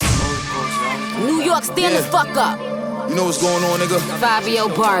York, stand the fuck up. You know what's going on, nigga?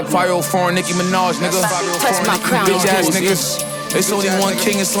 5-year-old Barbie. 5-year-old foreign Nicki Minaj, nigga. Touch my crown, bitch ass bitch. niggas. It's only one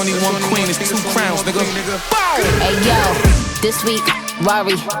king, it's only one queen, it's 2 crowns, nigga. Hey yo, this week,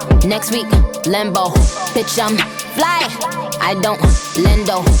 Rari. Next week, Lambo. Bitch, I'm fly. I don't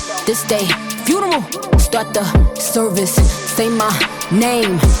lendo. This day, funeral. Start the service. Say my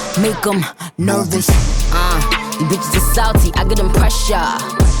name. Make them nervous. These bitches are salty. I get them pressure.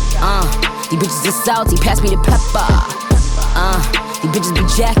 These bitches are salty. Pass me the pepper. These bitches be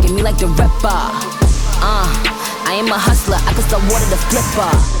jacking me like the rapper. I am a hustler, I can sell water to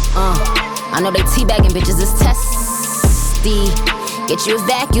flipper. I know they teabagging, bitches is testy. Get you a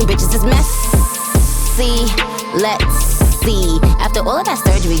vacuum, bitches is messy. Let's see. After all of that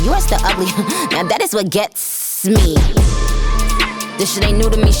surgery, you are still ugly. Now that is what gets me. This shit ain't new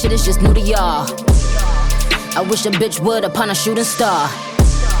to me, shit is just new to y'all. I wish a bitch would upon a shooting star.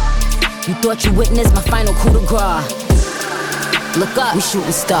 You thought you witnessed my final coup de grace. Look up, we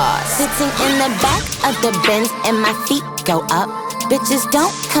shooting stars. Sitting in the back of the Benz and my feet go up. Bitches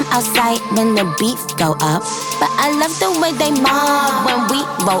don't come outside when the beef go up. But I love the way they mob when we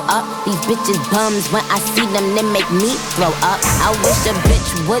roll up. These bitches bums, when I see them, they make me throw up. I wish a bitch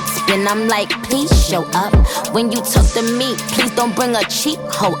would spin, I'm like, please show up. When you talk to me, please don't bring a cheap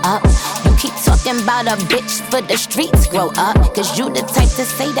hoe up. You keep talking about a bitch for the streets, grow up. Cause you the type to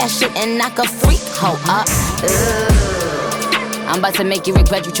say that shit and knock a freak hoe up. I'm about to make you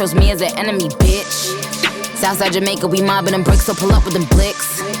regret you chose me as an enemy, bitch. Southside Jamaica, we mobbing them bricks, so pull up with them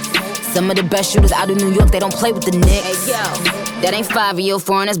blicks. Some of the best shooters out of New York, they don't play with the Knicks. That ain't 5-year-old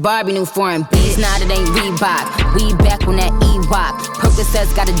foreign, that's Barbie new foreign. Bees, nah, that ain't Reebok. We back on that E-Wop.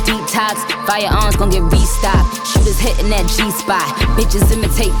 Percocets got a detox, firearms gon' get restocked. Shooters hitting that G-spot. Bitches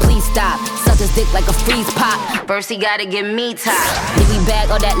imitate, please stop. Suckers dick like a freeze pop. First he gotta get me top. Louis bag,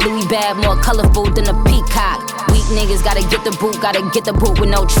 or that Louis bag, more colorful than a peacock. Weak niggas gotta get the boot with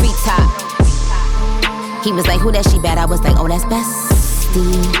no treetop. He was like, who that she bad? I was like, oh, that's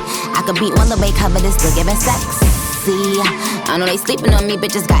bestie. I could be on the way cover this, still giving sexy. I know they sleeping on me,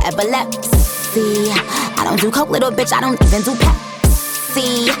 bitches got epilepsy. I don't do coke, little bitch, I don't even do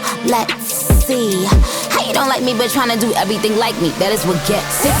Pepsi. Let's see. How you don't like me, but tryna do everything like me? That is what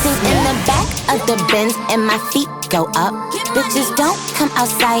gets. Sitting in the back of the Benz and my feet go up. Bitches don't come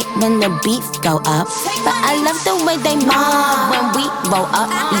outside when the beef go up. But I love the way they mob when we roll up.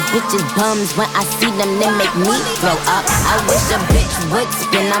 These bitches bums, when I see them, they make me throw up. I wish a bitch would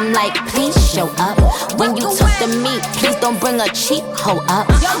spin, I'm like, please show up. When you talk to me, please don't bring a cheap hoe up.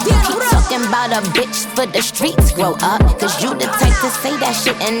 You keep talking about a bitch for the streets, grow up. Cause you the type to say that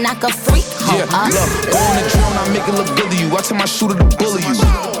shit and knock a freak hoe up. Look, on the drone, I make it look good to you. I tell my shooter to bully you.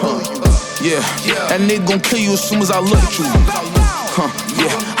 Yeah, that nigga gon' kill you as soon as I look at you.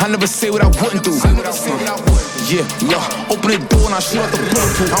 Yeah, I never say what I wouldn't do. Yeah, look, open the door and I shoot out the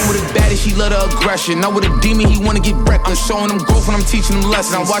bulletproof. I'm with a baddie, she love the aggression. Not with a demon, he wanna get wrecked. I'm showing them growth and I'm teaching them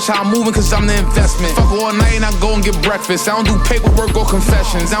lessons. I watch how I'm moving cause I'm the investment. Fuck all night and I go and get breakfast. I don't do paperwork or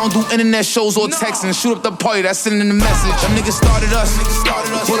confessions. I don't do internet shows or texting. Shoot up the party, that's sending the message. Them niggas started us.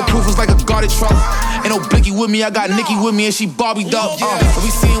 Bulletproof was like a guarded truck. Ain't no Biggie with me, I got Nicki with me and she Barbie'd up.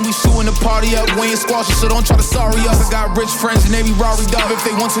 We seeing we shooting the party up. We ain't squashing, so don't try to sorry us. I got rich friends and they be Rari'd up. If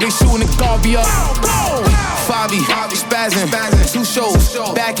they want to, they shooting the Garvey up. Fabi, spazzing, 2 shows,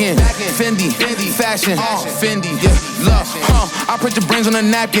 back in, Fendi, fashion, Fendi, yeah, love, I print your brains on a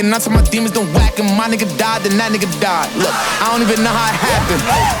napkin, and I tell my demons don't whack him. My nigga died, then that nigga died. Look, I don't even know how it happened.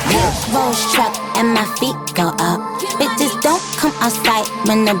 Yeah. Rolls truck and my feet go up. Bitches don't come outside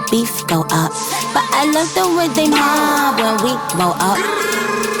when the beef go up. But I love the way they mob when we roll up.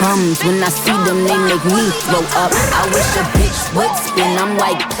 Bums, when I see them, they make me throw up. I wish a bitch would spin, I'm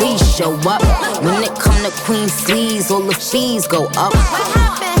like, please show up. When it come to Queen Sleeves, all the fees go up.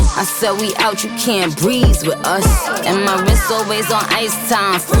 I said we out, you can't breeze with us. And my wrist always on ice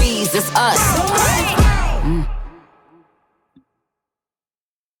time, freeze, it's us.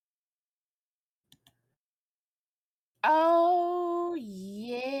 Oh,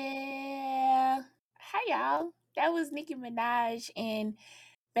 yeah. Hi, y'all. That was Nicki Minaj and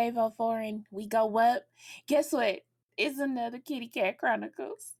Favo Foreign, We Go Up. Guess what? It's another Kitty Cat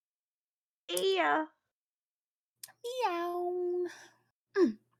Chronicles. Yeah. Meow.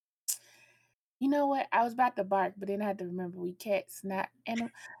 You know what? I was about to bark, but then I had to remember we cats, not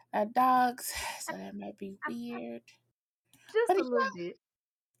dogs, so that might be weird. Just But a little bit.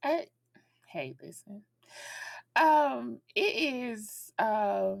 Hey, listen. It is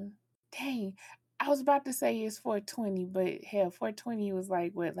dang. I was about to say it's 420, but hell, 420 was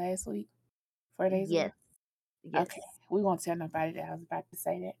like what, last week? 4 days ago? Yes. Okay. We won't tell nobody that I was about to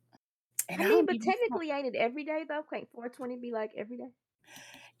say that. And I I mean, don't but even smoke. technically, ain't it every day though? Can't 420 be like every day?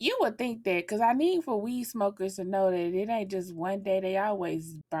 You would think that, because I need for weed smokers to know that it ain't just one day. They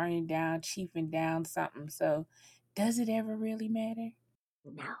always burning down, chiefing down something. So, does it ever really matter?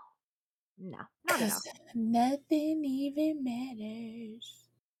 No, not at all. Because nothing even matters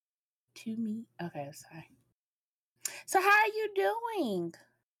to me. Okay, I'm sorry. So, how are you doing?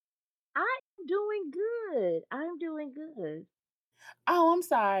 I'm doing good. I'm doing good. Oh, I'm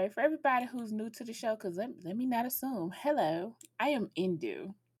sorry. For everybody who's new to the show, because let me not assume. Hello, I am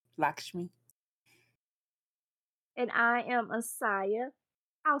Indu Lakshmi. And I am Asaya,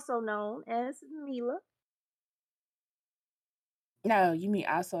 also known as Mila. No, you mean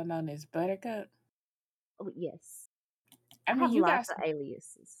also known as Buttercup? Oh, yes. I I mean, have you got lots of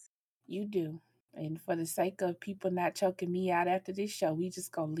aliases. you do. And for the sake of people not choking me out after this show, we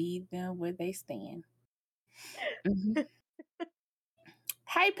just gonna leave them where they stand. Mhm.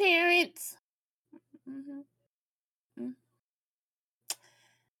 Hi, parents. Mhm. Mm.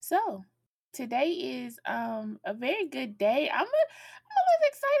 So today is a very good day. I'm a little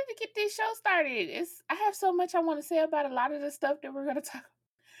excited to get this show started. I have so much I want to say about a lot of the stuff that we're gonna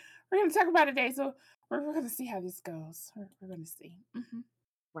talk about today. So we're gonna see how this goes. We're gonna see.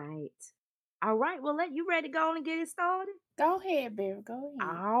 Right. All right. Well, you ready to go on and get it started? Go ahead, baby. Go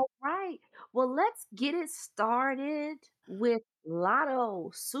ahead. All right. Well, let's get it started with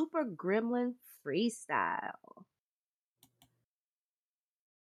Lotto Super Gremlin Freestyle.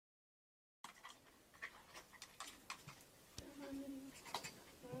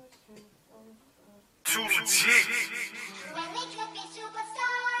 Too legit. When we could be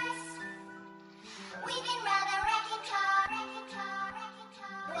superstars, we've been rather wrecking car.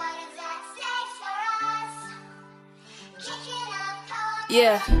 What does that say for us? Kicking up color.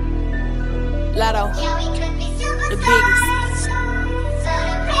 Yeah, Lotto, Yeah, we could be superstars. the biggest. So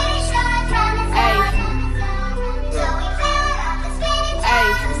the British don't promise Ayy, us. So we fell off the spinning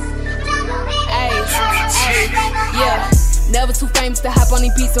tops. yeah. Never too famous to hop on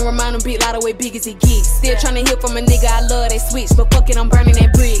these beats and remind them big Lotto way big as it gets. Still tryna hear from a nigga I love they switch, but fuck it, I'm burning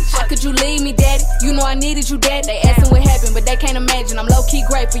that bridge. How could you leave me, daddy? You know I needed you, dad. They asking what happened, but they can't imagine. I'm low-key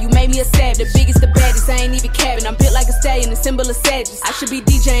grateful, you made me a savage. The biggest, the baddest, I ain't even capping. I'm built like a stallion, the symbol of sadness. I should be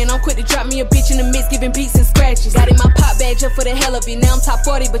DJing, I'm quick to drop me a bitch in the mix, giving beats and scratches. Got in my pop badge up for the hell of it, now I'm top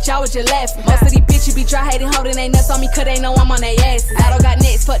 40, but y'all was just laughing. Most of these bitches be dry hating, holding they nuts on me, cause they know I'm on they asses. I don't got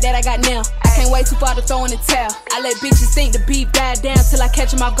next, fuck that, I got now. I can't wait too far to throw in the towel. I let bitches think the beef died down till I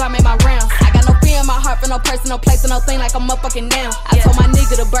catch him off guard, make my rounds. I got no fear in my heart for no person, no place, or no thing like I'm motherfucking now. I told my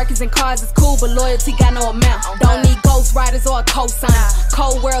nigga the Birkins and cars is cool, but loyalty got no amount. Don't need ghost riders or a cosign.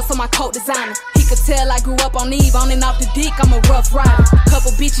 Cold world, so my coat designer. He could tell I grew up on Eve, on and off the dick, I'm a rough rider.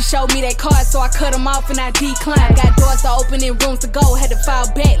 Couple bitches showed me their cards, so I cut them off and I declined. Got doors to open and rooms to go, had to file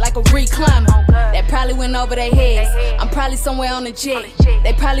back like a recliner. That probably went over their heads. I'm probably somewhere on the jet.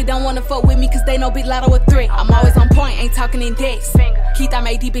 They probably don't wanna fuck with me cause they know Big Lotto a threat. I'm always on point, ain't talking in decks. Keith, I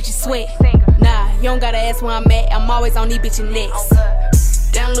made these bitches sweat. Nah, you don't gotta ask where I'm at, I'm always on these bitches necks.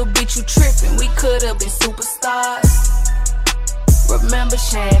 Damn little bitch, you trippin', we could've been superstars. Remember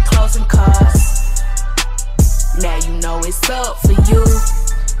sharing closing cars. Now you know it's up for you.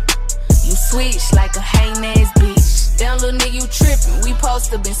 You switch like a hating ass bitch. Damn little nigga, you trippin', we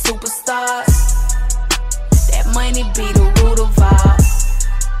supposed to been superstars. That money be the root of all.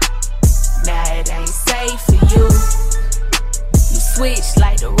 Now it ain't safe for you. You switch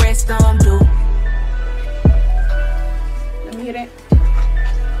like the rest of them do. Let me hear that.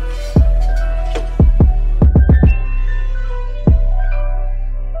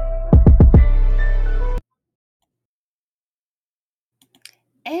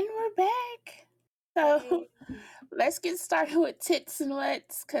 And we're back. So let's get started with tits and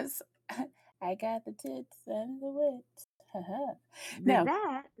wets, cause I got the tits and the wets. Now,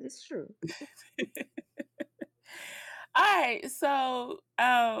 That is true. all right. So,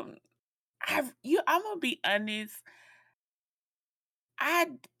 I'm gonna be honest. I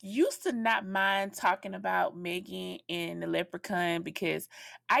used to not mind talking about Megan and the Leprechaun because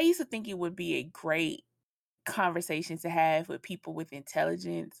I used to think it would be a great conversation to have with people with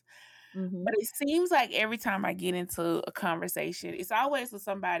intelligence. Mm-hmm. But it seems like every time I get into a conversation, it's always with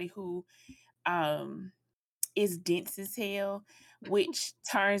somebody who um is dense as hell, which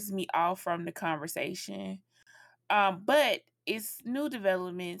turns me off from the conversation. But it's new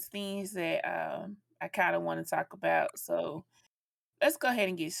developments, things that I kind of want to talk about. So let's go ahead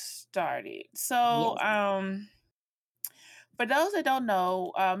and get started. So, Yes. for those that don't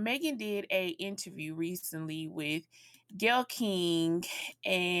know, Megan did a interview recently with Gayle King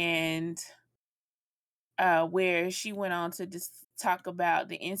and where she went on to just talk about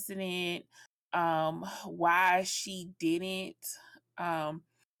the incident, why she didn't,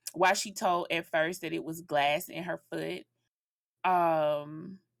 why she told at first that it was glass in her foot,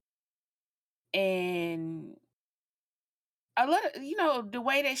 and a lot of, the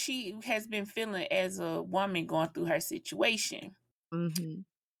way that she has been feeling as a woman going through her situation. Mm-hmm.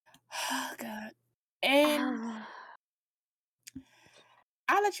 Oh God. And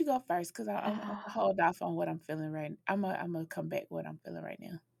I'll let you go first because I'm gonna hold off on what I'm feeling right. I'm gonna come back what I'm feeling right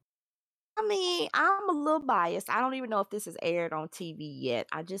now. I mean, I'm a little biased. I don't even know if this is aired on TV yet.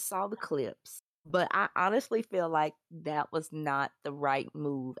 I just saw the clips. But I honestly feel like that was not the right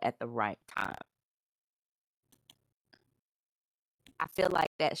move at the right time. I feel like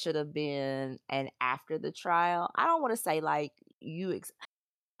that should have been an after the trial. I don't want to say like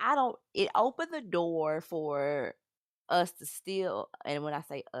I don't, it opened the door for us to still, and when I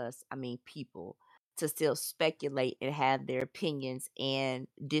say us, I mean people, to still speculate and have their opinions and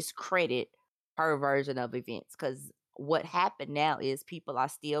discredit her version of events. Because what happened now is people are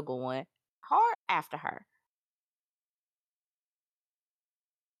still going hard after her.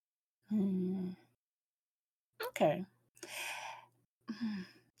 Okay.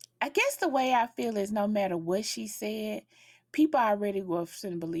 I guess the way I feel is no matter what she said, people already will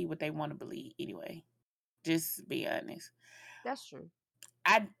shouldn't believe what they want to believe anyway. Just be honest. That's true.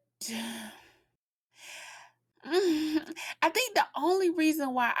 I I think the only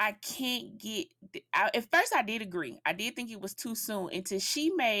reason why I can't get at first I did agree. I did think it was too soon until she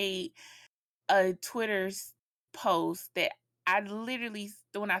made a Twitter's post that I literally,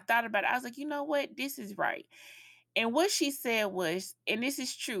 when I thought about it, I was like, you know what? This is right. And what she said was, and this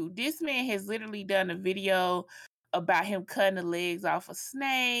is true, this man has literally done a video about him cutting the legs off a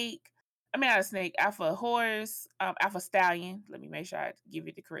snake. I mean, not a snake, off a horse, off a stallion. Let me make sure I give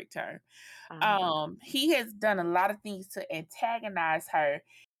it the correct term. He has done a lot of things to antagonize her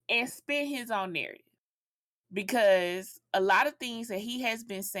and spin his own narrative. Because a lot of things that he has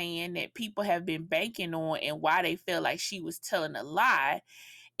been saying that people have been banking on and why they feel like she was telling a lie,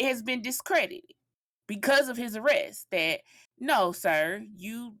 it has been discredited because of his arrest. That no, sir,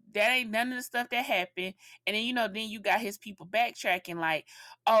 that ain't none of the stuff that happened. And then then you got his people backtracking like,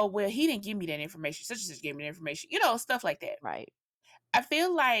 oh well, he didn't give me that information. Such and such gave me the information. Stuff like that. Right. I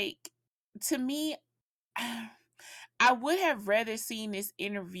feel like, to me, I would have rather seen this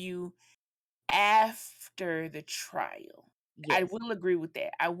interview after the trial. I Yes. will agree with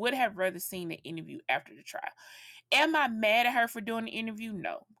that. I would have rather seen the interview after the trial. Am I mad at her for doing the interview?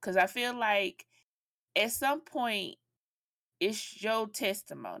 No, because I feel like at some point it's your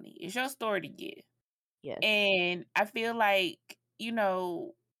testimony, it's your story to give. Yes. And I feel like,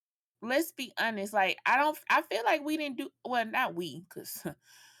 let's be honest, like I feel like we didn't do well, not we, because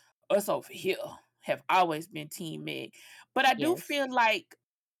us over here have always been Team Meg. But I do Yes. feel like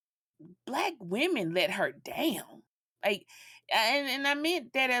Black women let her down. Like, and I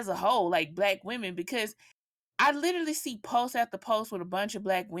meant that as a whole, like Black women, because I literally see post after post with a bunch of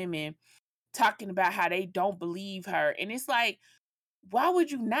Black women talking about how they don't believe her. And it's like, why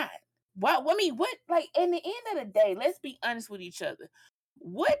would you not? What, like, in the end of the day, let's be honest with each other.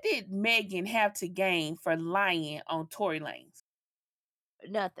 What did Megan have to gain for lying on Tory Lanez?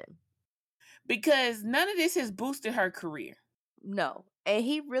 Nothing. Because none of this has boosted her career. No. And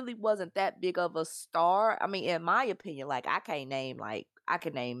he really wasn't that big of a star. I mean, in my opinion, like I can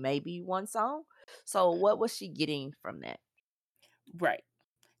name maybe one song. So what was she getting from that? Right.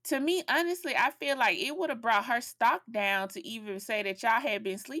 To me, honestly, I feel like it would have brought her stock down to even say that y'all had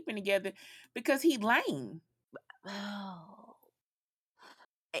been sleeping together because he lame. Oh,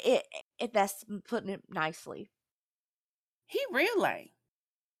 it that's putting it nicely. He real lame.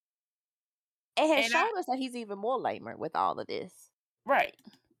 It has And I, shown us that he's even more lamer with all of this. right.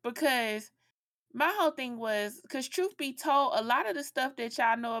 Because my whole thing was, because truth be told, a lot of the stuff that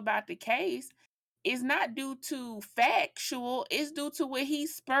y'all know about the case is not due to factual, it's due to what he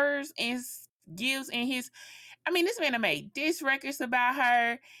spurs and gives in his. I mean, this man have made diss records about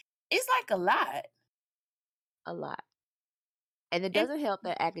her. It's like a lot. A lot. And it And doesn't help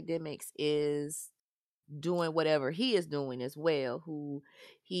that academics is doing whatever he is doing as well, who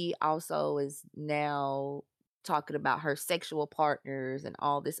he also is now talking about her sexual partners and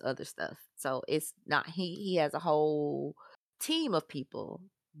all this other stuff. So it's not he has a whole team of people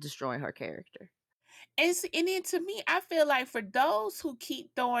destroying her character. and then to me, I feel like for those who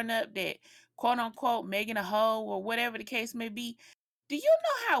keep throwing up that quote unquote Megan a hoe or whatever the case may be, do you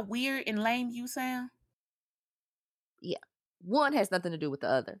know how weird and lame you sound? Yeah. One has nothing to do with the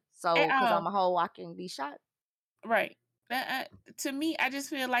other. At So cuz I'm all. a whole I can be shot. Right. To me, I just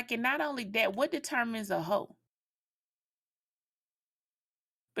feel like, and not only that, what determines a hoe?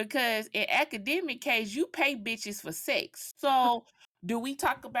 Because in academic case, you pay bitches for sex. So do we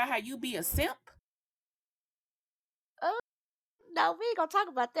talk about how you be a simp? No, we ain't gonna talk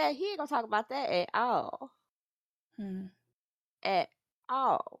about that. He ain't gonna talk about that at all. Hmm. At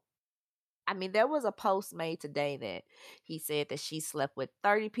all. I mean, there was a post made today that he said that she slept with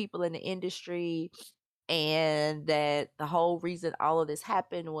 30 people in the industry and that the whole reason all of this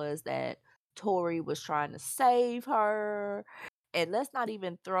happened was that Tori was trying to save her. And let's not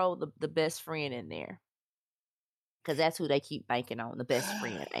even throw the best friend in there because that's who they keep banking on, the best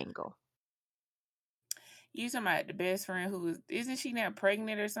friend angle. You talking about the best friend who isn't she now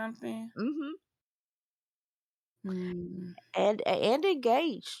pregnant or something? Mm-hmm. Hmm. And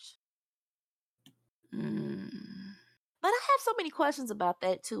engaged. Hmm. But I have so many questions about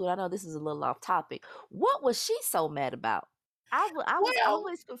that too, and I know this is a little off topic. What was she so mad about? I was Well,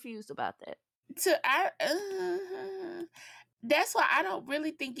 always confused about that. that's why I don't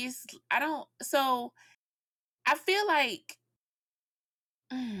really think it's. I don't. So I feel like.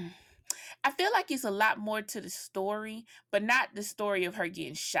 I feel like it's a lot more to the story, but not the story of her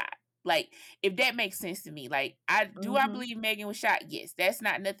getting shot. Like, if that makes sense to me. Like, I Mm-hmm. believe Megan was shot? Yes. That's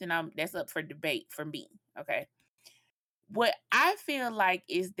not nothing that's up for debate for me. Okay. What I feel like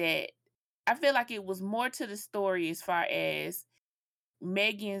is that I feel like it was more to the story as far as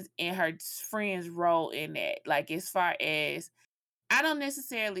Megan's and her friend's role in that. Like, as far as I don't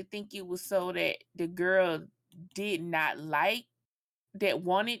necessarily think it was so that the girl did not like that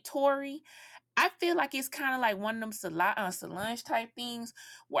wanted Tori. I feel like it's kind of like one of them Solange type things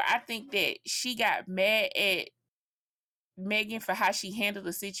where I think that she got mad at Megan for how she handled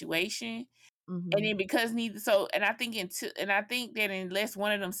the situation. And Mm-hmm. then because neither and I think that unless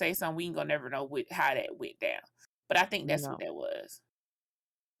one of them say something, we ain't gonna never know how that went down. But I think that's what No, that was.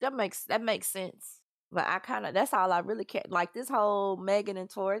 that makes sense. But I kind of that's all I really care. Like this whole Megan and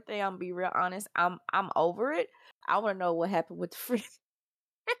Tori thing. I'm gonna be real honest. I'm over it. I want to know what happened with the friend.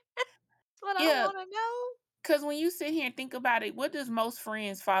 That's what I Yeah, want to know. because when you sit here and think about it, what does most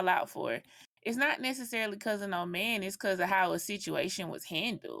friends fall out for? It's not necessarily because of no man, it's because of how a situation was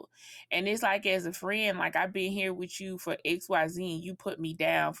handled. And it's like, as a friend, like, I've been here with you for XYZ and you put me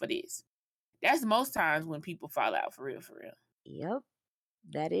down for this. That's most times when people fall out for real, for real. Yep,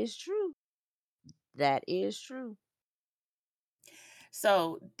 that is true. That is true.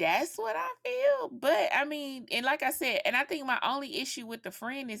 So that's what I feel. But I mean, and like I said, and I think my only issue with the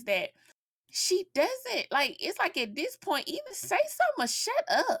friend is that she doesn't, like, it's like at this point, either say something or shut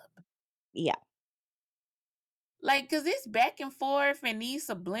up. Yeah. Like, cause it's back and forth and these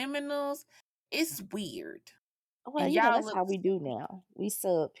subliminals, it's weird. Well, And you know y'all that's look how we do now. We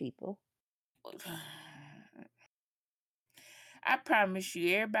sub people. I promise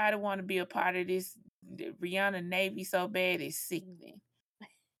you, everybody want to be a part of this Rihanna Navy so bad it's sickening.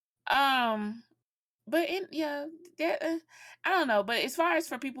 But yeah, that I don't know. But as far as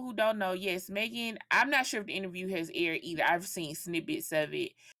for people who don't know, yes, Megan. I'm not sure if the interview has aired either. I've seen snippets of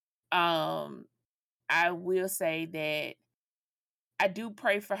it. I will say that I do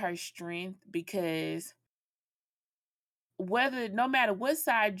pray for her strength because no matter what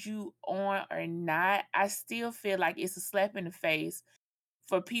side you on or not, I still feel like it's a slap in the face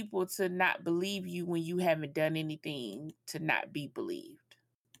for people to not believe you when you haven't done anything to not be believed.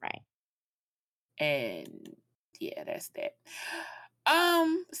 Right. And yeah, that's that.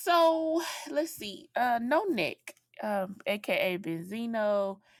 So let's see. No Nick, aka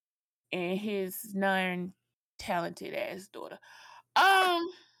Benzino, and his non-talented ass daughter. Um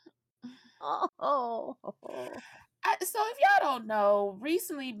Oh. so if y'all don't know,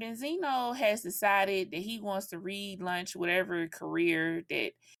 recently Benzino has decided that he wants to relaunch whatever career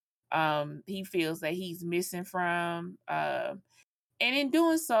that he feels that he's missing from. And in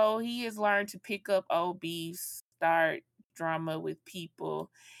doing so, he has learned to pick up old beefs, start drama with people,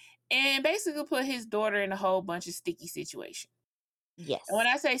 and basically put his daughter in a whole bunch of sticky situations. And when Yes.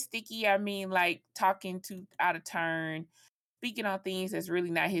 I say sticky, I mean like talking to out of turn, speaking on things that's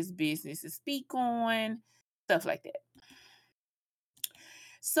really not his business to speak on, stuff like that.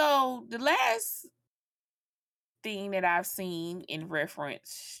 So the last thing that I've seen in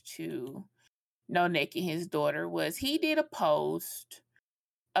reference to No Neck and his daughter was he did a post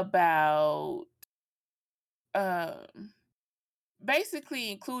about um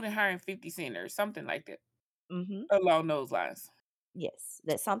basically including her and 50 Cent or something like that Mm-hmm. along those lines. Yes.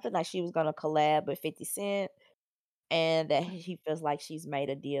 That's something like she was gonna collab with 50 Cent and that he feels like she's made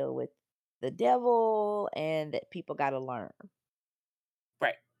a deal with the devil and that people gotta learn.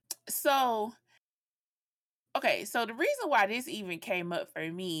 Right. So okay, so the reason why this even came up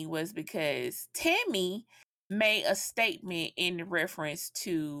for me was because Tammy made a statement in reference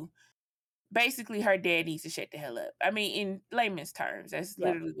to basically her dad needs to shut the hell up. I mean, in layman's terms, that's Yep.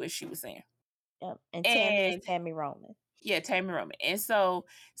 literally what she was saying. Yep. And Tammy is And Tammy Roman. yeah, Tammy Roman. And so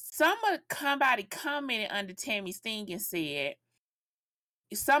somebody commented under Tammy's thing and said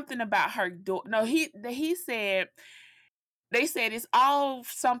something about her daughter. No, he said they said it's all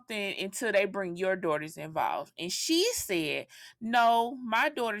something until they bring your daughters involved. And she said, no, my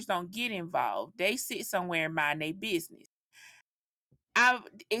daughters don't get involved. They sit somewhere and mind their business. I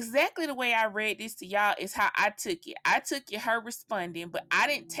exactly the way I read this to y'all is how I took it. I took it her responding, but I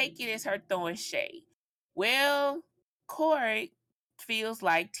didn't take it as her throwing shade. Well, Corey feels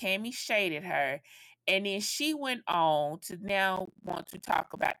like Tammy shaded her, and then she went on to now want to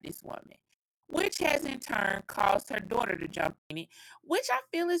talk about this woman, which has in turn caused her daughter to jump in it, which I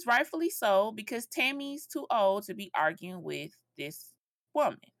feel is rightfully so because Tammy's too old to be arguing with this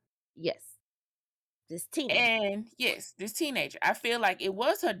woman. Yes. This teenager. And yes, this teenager. I feel like it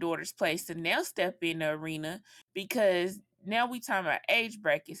was her daughter's place to now step in the arena because now we talking about age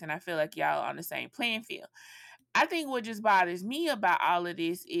brackets, and I feel like y'all on the same playing field. I think what just bothers me about all of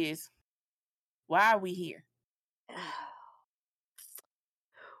this is why are we here?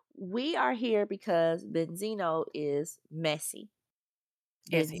 We are here because Benzino is messy.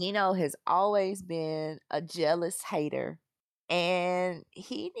 Is it? Benzino has always been a jealous hater. And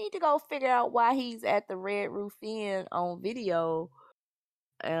he need to go figure out why he's at the Red Roof Inn on video,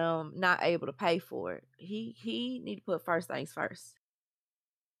 not able to pay for it. He need to put first things first.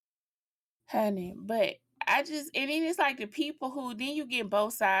 Honey, but I just and then it's like the people who then you get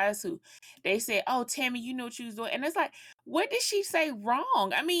both sides who they say, "Oh, Tammy, you know what you was doing," and it's like, what did she say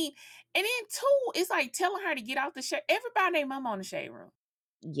wrong? I mean, and then two, it's like telling her to get out the shade. Everybody, and their mama on the shade room.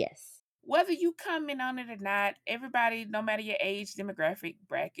 Yes. Whether you comment on it or not, everybody, no matter your age, demographic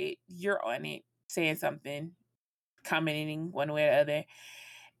bracket, you're on it, saying something, commenting one way or the other.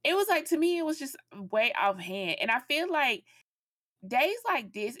 It was like to me, it was just way off hand, and I feel like days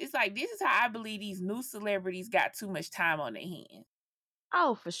like this, it's like this is how I believe these new celebrities got too much time on their hands.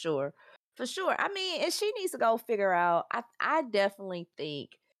 Oh, for sure. For sure. I mean, and she needs to go figure out. I definitely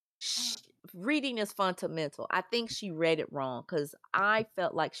think reading is fundamental. I think she read it wrong because I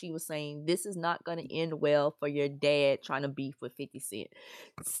felt like she was saying this is not going to end well for your dad trying to beef with 50 Cent.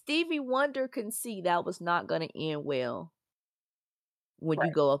 Stevie Wonder can see that was not going to end well when you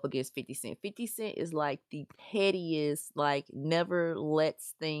Right. go up against 50 Cent. 50 Cent is like the pettiest, like never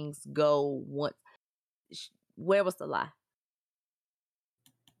lets things go once. Where was the lie?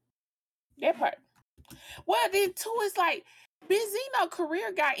 That part. Well, then too, it's like Benzino's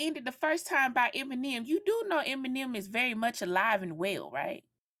career got ended the first time by Eminem. You do know Eminem is very much alive and well, right?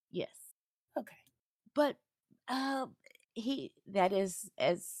 Yes. Okay. But he that is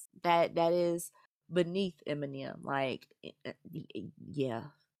as that is beneath Eminem. Like yeah.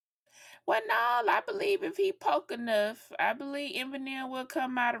 Well, no, I believe if he poke enough, I believe Eminem will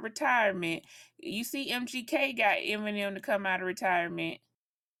come out of retirement. You see, MGK got Eminem to come out of retirement.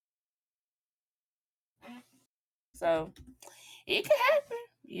 So it could happen.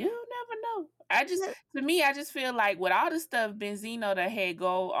 You never know. To me, I just feel like with all the stuff Benzino that had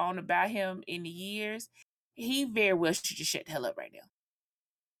go on about him in the years, he very well should just shut the hell up right now.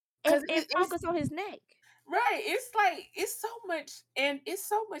 Because And focus on his neck. right, it's like it's so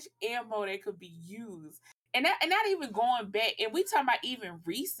much ammo that could be used, and not even going back. And we talking about even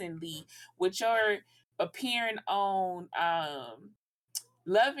recently with your appearing on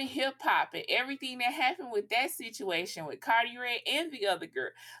Love and Hip Hop and everything that happened with that situation with Cardi Ray and the other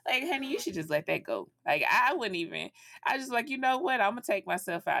girl. Like, honey, you should just let that go. Like, I wouldn't even. I just like, you know what? I'm gonna take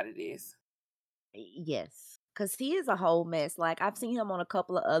myself out of this. Yes. Cause he is a whole mess. Like I've seen him on a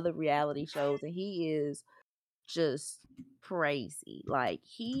couple of other reality shows and he is just crazy. Like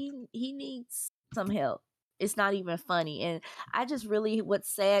he needs some help. It's not even funny. And I just really what's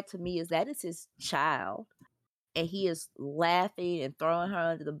sad to me is that is his child. And he is laughing and throwing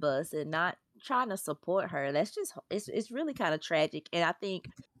her under the bus and not trying to support her. That's just it's really kind of tragic. And I think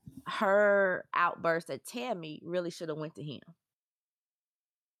her outburst at Tammy really should have went to him.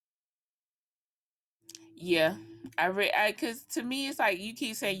 Yeah, because to me, it's like you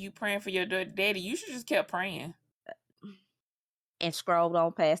keep saying you praying for your daddy. You should just kept praying. And scrolled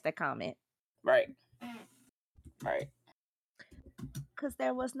on past that comment. Right. Right. Because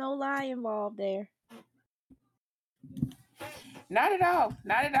there was no lie involved there. Not at all.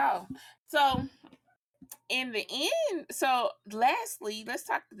 Not at all. So, in the end, lastly, let's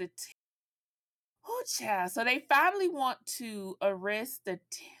talk to the oh child. So they finally want to arrest the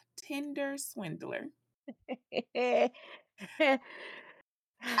Tinder swindler. I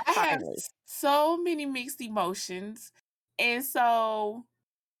have Finally. so many mixed emotions. And so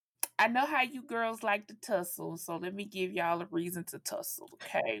I know how you girls like to tussle. So let me give y'all a reason to tussle.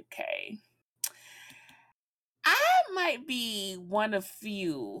 Okay. I might be one of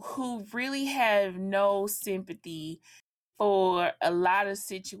few who really have no sympathy for a lot of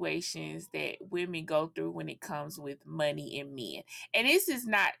situations that women go through when it comes with money and men. And this is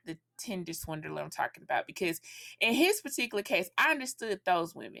not the Tinder swindler I'm talking about, because in his particular case, I understood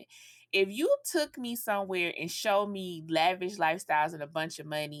those women. If you took me somewhere and showed me lavish lifestyles and a bunch of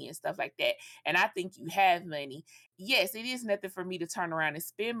money and stuff like that, and I think you have money, yes, it is nothing for me to turn around and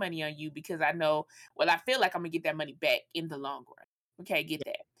spend money on you, because I know, well, I feel like I'm gonna get that money back in the long run. Okay, get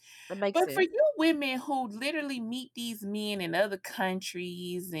that. That makes But for sense. you women who literally meet these men in other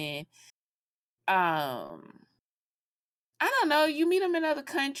countries and um I don't know, you meet them in other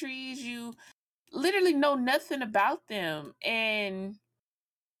countries, you literally know nothing about them and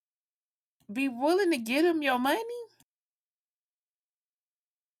be willing to give them your money?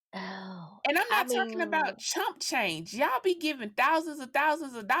 Oh, And I'm I not talking about mean, chump change. Y'all be giving thousands of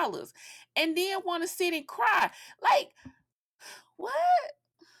dollars and then want to sit and cry. Like, what?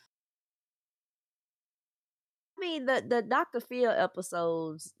 the Dr. Phil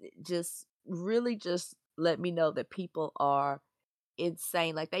episodes just really just let me know that people are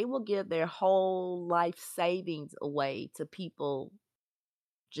insane. Like they will give their whole life savings away to people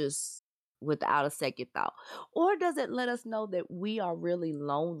just without a second thought. Or does it let us know that we are really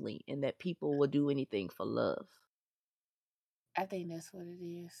lonely and that people will do anything for love? I think that's what it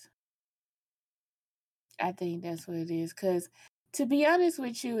is. I think that's what it is. Cause to be honest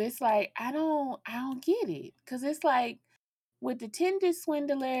with you, it's like I don't get it. Cause it's like with the Tinder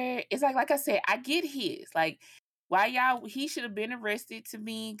swindler, it's like I said, I get his. Like, why y'all he should have been arrested to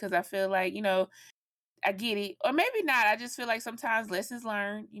me, because I feel like, I get it. Or maybe not. I just feel like sometimes lessons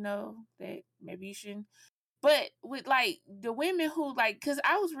learned, that maybe you shouldn't. But with like the women who like, cause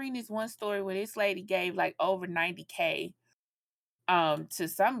I was reading this one story where this lady gave like over 90K to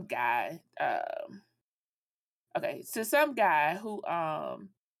some guy. Okay, to some guy who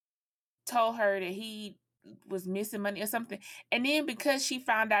told her that he was missing money or something. And then because she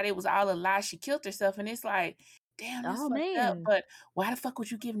found out it was all a lie, she killed herself. And it's like, damn, that's Oh fucked up. man. But why the fuck would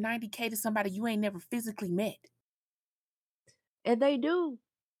you give 90K to somebody you ain't never physically met? And they do.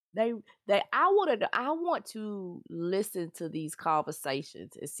 They I want to listen to these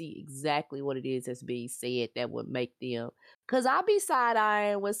conversations and see exactly what it is that's being said that would make them, because I'll be side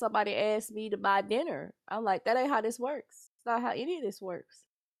eyeing when somebody asks me to buy dinner. I'm like, that ain't how this works. It's not how any of this works.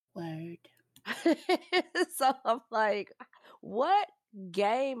 Word. So I'm like, what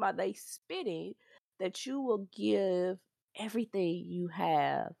game are they spitting that you will give everything you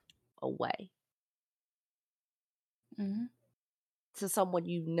have away Hmm. to someone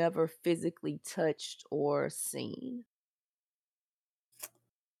you've never physically touched or seen?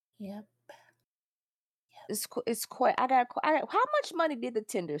 Yep. It's quite. How much money did the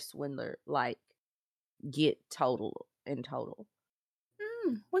Tinder swindler like get total?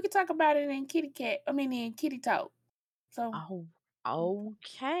 We could talk about it in in kitty talk. So Oh,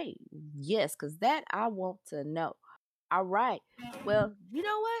 okay. Yes, because that I want to know. All right. Well, you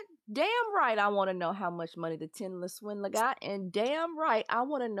know what? Damn right I want to know how much money the Tinder swindler got. And damn right I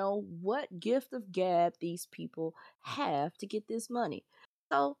want to know what gift of gab these people have to get this money.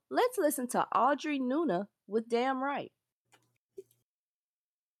 So let's listen to Audrey Nuna with Damn Right.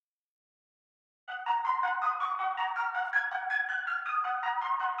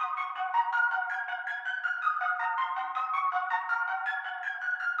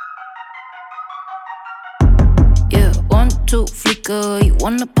 Yeah, 1, 2, flicker. You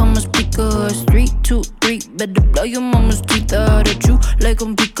wanna pump my speakers? 3, 2, 3, better blow your mama's teeth out. At you like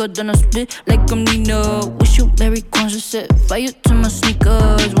I'm Pika, then I split like I'm Nina. Wish you Larry Quanza set fire to my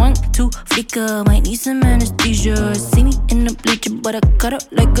sneakers. 1, 2, flicker. Might need some anesthesia. See me in the bleacher, but I cut up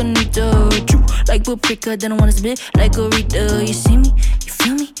like Anita. True like paprika, then I wanna split like a Rita. You see me, you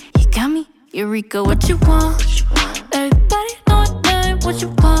feel me, you got me. Eureka, what you want? Everybody know what you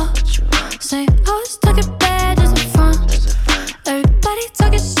want. Say I was talking bad just for fun. Everybody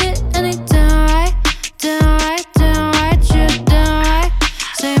talking shit and they doing right, yeah, doing right.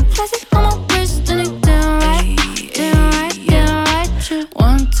 Saying plastic on my wrist and they doing right, yeah.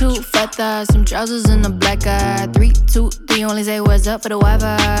 1, 2, fat thighs, some trousers and a black eye. 3, 2, 3, only say what's up for the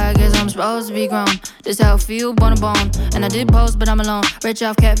Wi-Fi. Guess I'm supposed to be grown. This how I feel, bone to bone. And I did post, but I'm alone. Rich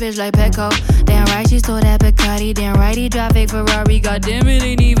off catfish like Petco. Damn right, she stole that Bacardi. Damn right, he drive fake Ferrari. Goddamn it,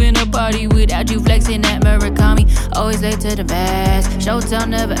 ain't even a party without you flexing that Murakami. Always late to the best. Showtime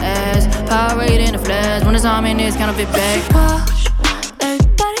never ask. Power in the flash. When it's on me, it's kind of fit back.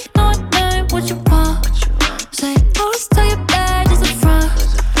 Everybody know my name, what you want? Say, always tell you bad, just a front.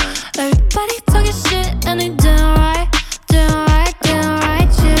 Everybody talking shit and they down right,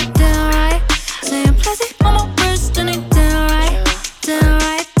 shit down right. Saying plastic on my wrist and they down right,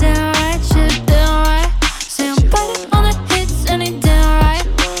 shit down right. Saying plastic on the hits and they down right,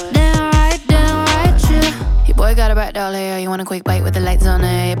 shit. Your boy got a bright doll hair, you want a quick bite with the lights on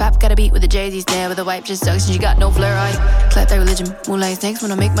it. Pop got a beat with the Jay-Z stare, with the wipe just sucks and she got no flair eye. Clap that religion, moonlight snakes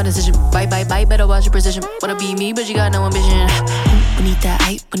when I make my decision. Bye, better watch your precision. Wanna be me, but you got no ambition. Bonita,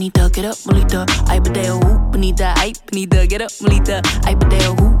 ay, bonita, get up, bonita. Ay, badeo, bonita, ay, bonita, get up, bonita. Ay,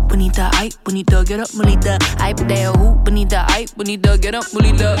 badeo, bonita, ay, bonita, get up, bonita. Ay, badeo, bonita, ay, bonita, get up,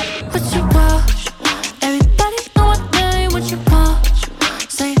 bonita. What you want? Everybody know my name, what you want?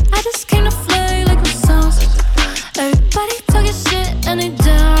 Say, I just came to play like a song. Everybody talking shit and they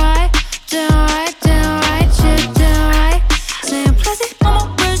down right, shit down right. Saying plastic on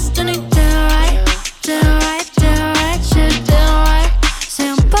my wrist and they down right, shit down right.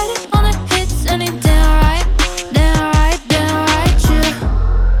 Saying plastic on the hits and they down right, shit.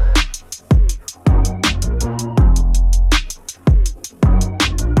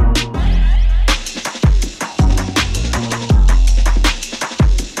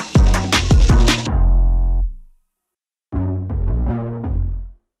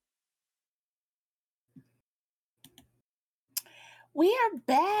 We are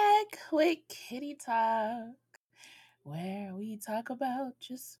back with Kitty Talk, where we talk about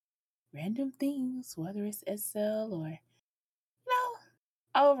just random things, whether it's SL or,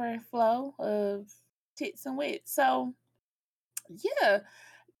 overflow of tits and wit. So, yeah,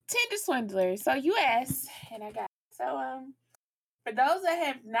 Tinder swindler. So you asked, and I got. So, for those that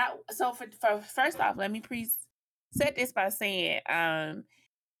have not, so for first off, let me set this by saying,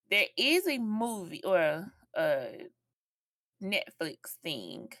 there is a movie or a Netflix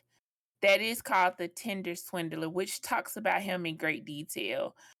thing that is called The Tinder Swindler, which talks about him in great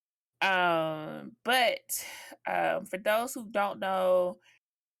detail. But for those who don't know,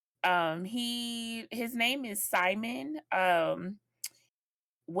 his name is Simon.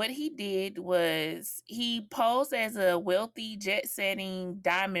 What he did was he posed as a wealthy, jet-setting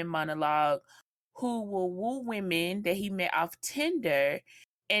diamond monologue who will woo women that he met off Tinder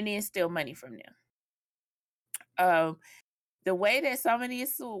and then steal money from them. The way that some of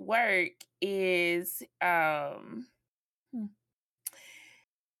this will work is so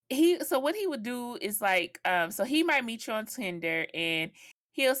what he would do is like so he might meet you on Tinder and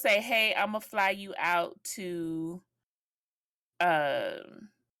he'll say, "Hey, I'm gonna fly you out to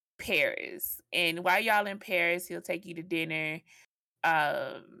Paris, and while y'all in Paris, he'll take you to dinner,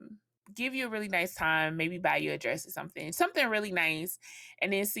 give you a really nice time, maybe buy you a dress or something really nice,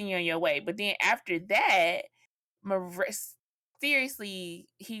 and then send you on your way. But then after that, seriously,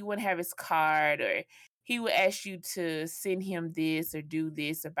 he wouldn't have his card, or he would ask you to send him this or do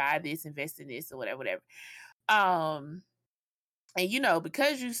this or buy this, invest in this or whatever. Um, and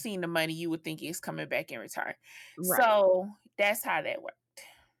because you've seen the money, you would think it's coming back in return. Right. So that's how that works.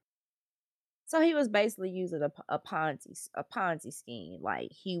 So he was basically using a Ponzi scheme.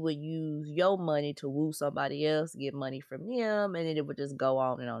 Like he would use your money to woo somebody else, get money from them, and then it would just go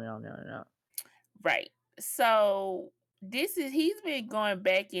on and on and on and on and on. Right. So he's been going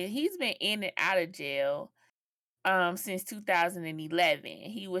back in. He's been in and out of jail since 2011.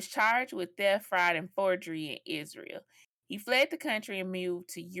 He was charged with theft, fraud, and forgery in Israel. He fled the country and moved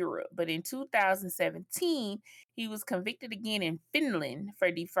to Europe, but in 2017, he was convicted again in Finland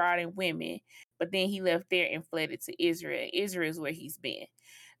for defrauding women, but then he left there and fled it to Israel. Israel is where he's been.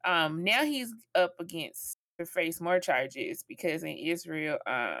 Now he's up against to face more charges because in Israel,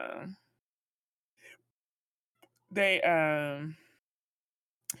 they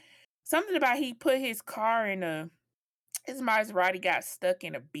something about he put his car in his Maserati got stuck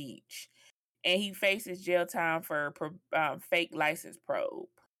in a beach, and he faces jail time for fake license probe.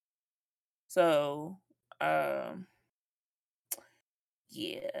 So,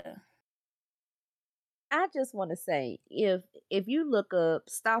 yeah. I just want to say, if you look up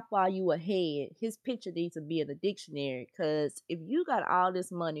 "stop while you ahead," his picture needs to be in the dictionary. Because if you got all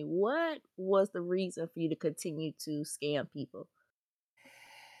this money, what was the reason for you to continue to scam people?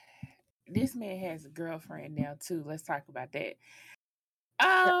 This man has a girlfriend now too. Let's talk about that.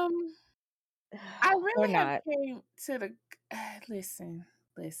 or really have not. came to the listen,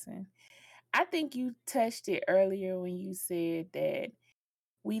 listen. I think you touched it earlier when you said that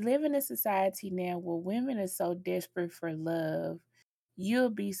we live in a society now where women are so desperate for love, you'll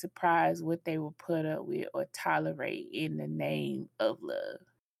be surprised what they will put up with or tolerate in the name of love.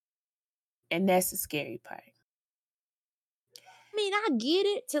 And that's the scary part. I mean, I get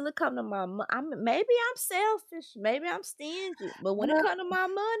it till it come to my maybe I'm selfish, maybe I'm stingy, but when it Well, come to my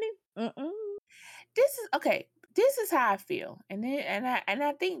money, this is okay. This is how I feel. And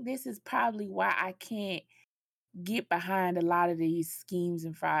I think this is probably why I can't get behind a lot of these schemes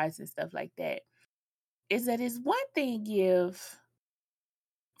and frauds and stuff like that. Is that it's one thing if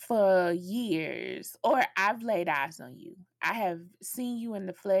for years, or I've laid eyes on you. I have seen you in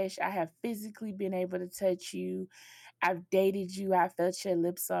the flesh. I have physically been able to touch you. I've dated you. I felt your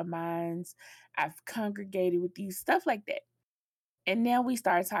lips on mine. I've congregated with you, stuff like that. And now we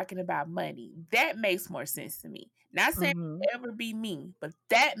start talking about money. That makes more sense to me. Not saying mm-hmm. it'll ever be me, but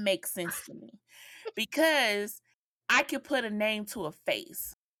that makes sense to me because I could put a name to a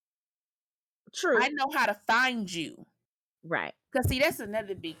face. I True, know how to find you. right. Cause see, that's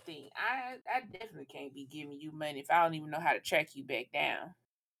another big thing. I definitely can't be giving you money if I don't even know how to track you back down.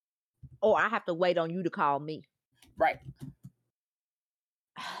 Or I have to wait on you to call me. Right.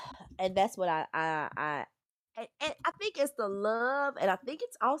 And that's what and I think it's the love, and I think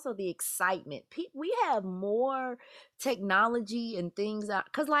it's also the excitement. We have more technology and things out,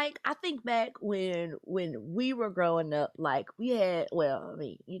 because like I think back when we were growing up, like we had, well, I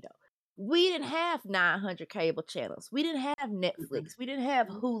mean, we didn't have 900 cable channels, we didn't have Mm-mm. Netflix, we didn't have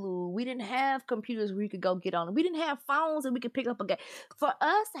Hulu, we didn't have computers where you could go get on, we didn't have phones and we could pick up a game. For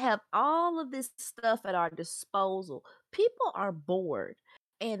us to have all of this stuff at our disposal, people are bored,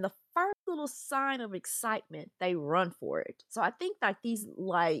 and the first little sign of excitement, they run for it. So I think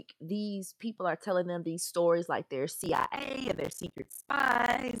these people are telling them these stories like they're CIA and they're secret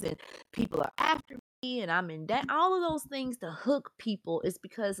spies and people are after me and I'm in debt. All of those things to hook people is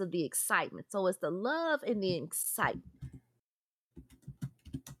because of the excitement. So it's the love and the excitement.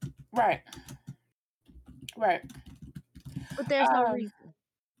 Right. Right. But there's no Um, reason.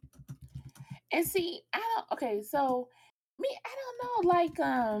 and see, I don't. Okay, so me, I don't know. Like,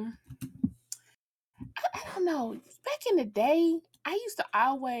 I don't know. Back in the day, I used to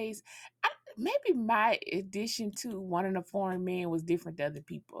always. Maybe my addition to wanting a foreign man was different than other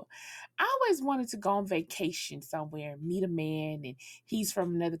people. I always wanted to go on vacation somewhere, meet a man, and he's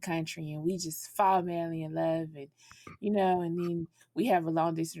from another country, and we just fall madly in love, and then we have a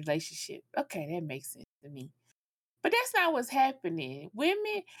long distance relationship. Okay, that makes sense to me. But that's not what's happening.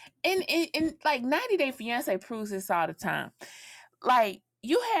 Women and like 90 Day Fiance proves this all the time. Like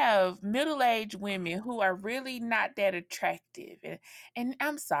you have middle-aged women who are really not that attractive. And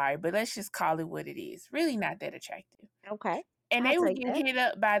I'm sorry, but let's just call it what it is. Really not that attractive. Okay. And I'll they was take getting that. hit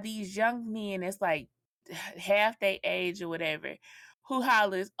up by these young men that's like half their age or whatever, who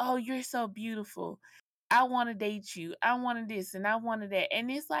hollers, "Oh, you're so beautiful. I want to date you. I wanted this and I wanted that." And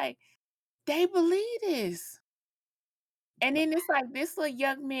it's like they believe this. And then it's like this little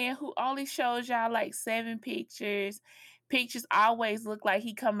young man who only shows y'all like 7 pictures. Pictures always look like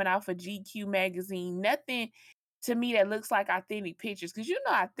he coming off a GQ magazine. Nothing to me that looks like authentic pictures. Because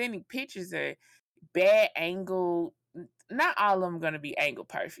authentic pictures are bad angle. Not all of them gonna be angled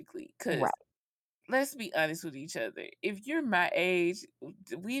perfectly. Because Right. let's be honest with each other. If you're my age,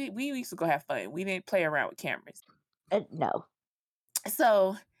 we used to go have fun. We didn't play around with cameras. No,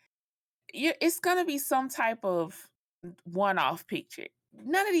 So it's gonna be some type of one-off picture.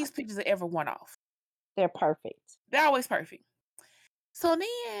 None of these pictures are ever one-off. they're perfect. They're always perfect. So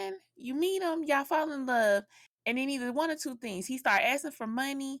then you meet him, y'all fall in love, and then either one or two things. He start asking for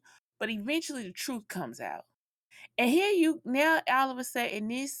money, but eventually the truth comes out. And here you now all of a sudden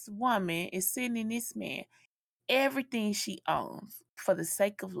this woman is sitting in this man everything she owns for the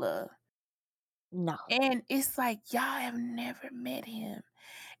sake of love. No. And it's like y'all have never met him.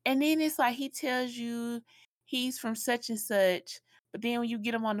 And then it's like he tells you he's from such and such, but then when you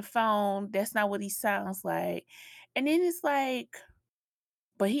get him on the phone, that's not what he sounds like. And then it's like,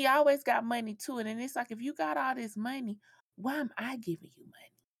 but he always got money too. And then it's like, if you got all this money, why am I giving you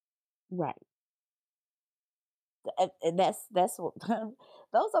money? Right. And that's what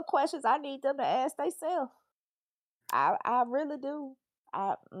those are questions I need them to ask themselves. I really do.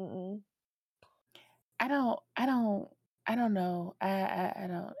 I I don't, I don't, I don't know. I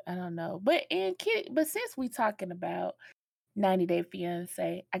don't know. But since we talking about 90 Day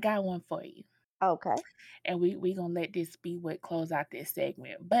Fiance, I got one for you. Okay. And we gonna let this be what close out this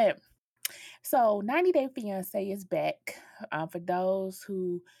segment. But so 90 Day Fiance is back. For those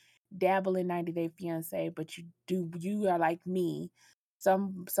who dabble in 90 Day Fiance, but you are like me.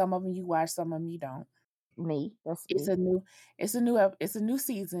 Some of them you watch, some of them you don't. Me. That's It's me. it's a new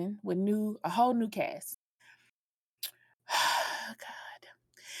season with a whole new cast. God.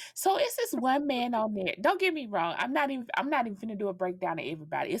 So it's this one man on there. Don't get me wrong. I'm not even finna do a breakdown of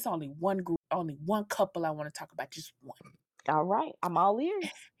everybody. It's only one group, only one couple I want to talk about, just one. All right. I'm all ears.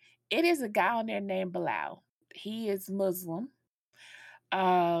 It is a guy on there named Bilal. He is Muslim.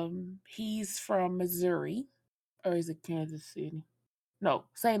 He's from Missouri, or is it Kansas City? No,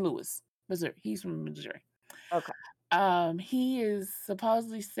 St. Louis, Missouri. He's from Missouri. Okay. He is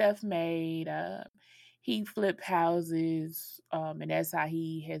supposedly self-made. He flipped houses, and that's how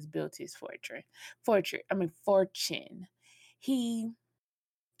he has built his fortune. He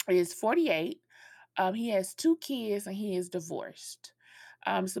is 48. He has 2 kids and he is divorced.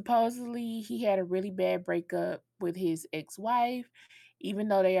 Supposedly he had a really bad breakup with his ex-wife. Even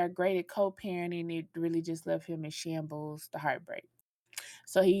though they are great at co-parenting, it really just left him in shambles, the heartbreak.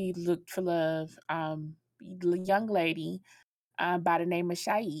 So he looked for love. Young lady by the name of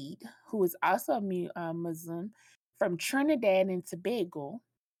Shaid, who is also a Muslim from Trinidad and Tobago,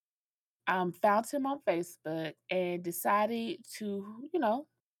 found him on Facebook and decided to,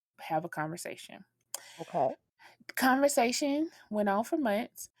 have a conversation. Okay. The conversation went on for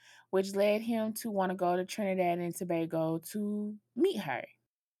months, which led him to want to go to Trinidad and Tobago to meet her.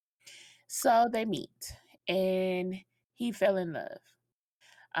 So they meet and he fell in love.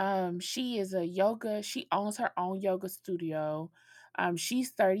 She owns her own yoga studio.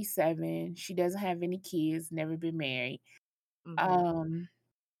 She's 37. She doesn't have any kids, never been married. Mm-hmm.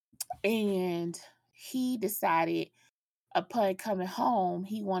 And he decided upon coming home,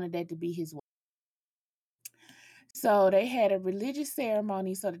 he wanted that to be his wife. So they had a religious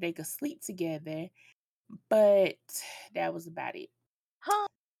ceremony so that they could sleep together, but that was about it.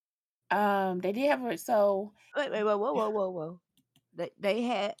 Huh? They did have so Wait, whoa. They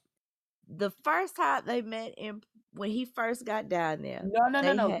had the first time they met when he first got down there.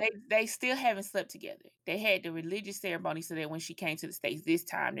 no. They still haven't slept together. They had the religious ceremony so that when she came to the States this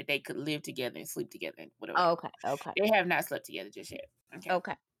time that they could live together and sleep together and whatever. Okay. They have not slept together just yet.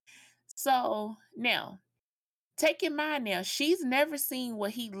 Okay. So now, take in mind now, she's never seen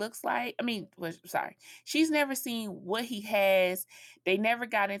what he looks like. She's never seen what he has. They never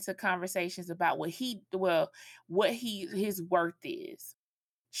got into conversations about what his worth is.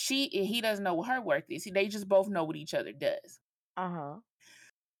 He doesn't know what her worth is. They just both know what each other does.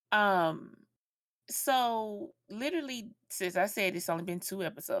 Um, so literally, since I said it's only been 2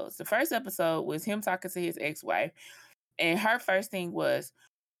 episodes. The first episode was him talking to his ex-wife, and her first thing was,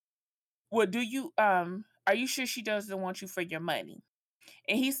 "Well, are you sure she doesn't want you for your money?"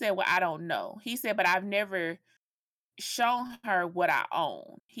 And he said, "Well, I don't know." He said, "But I've never shown her what I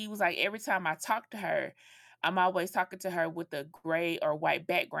own." He was like, "Every time I talk to her, I'm always talking to her with a gray or white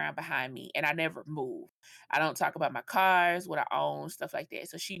background behind me, and I never move. I don't talk about my cars, what I own, stuff like that.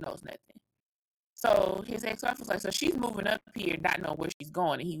 So she knows nothing." So his ex-wife was like, "So she's moving up here, not knowing where she's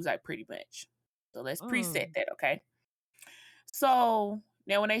going." And he was like, "Pretty much." So let's preset that, okay? So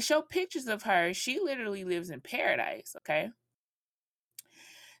now when they show pictures of her, she literally lives in paradise, okay?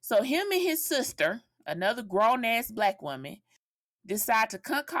 So him and his sister, another grown-ass black woman, decide to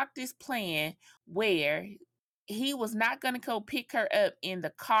concoct this plan where he was not going to go pick her up in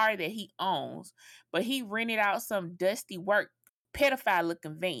the car that he owns, but he rented out some dusty work pedophile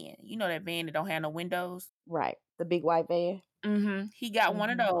looking van. You know that van that don't have no windows? Right. The big white van. He got one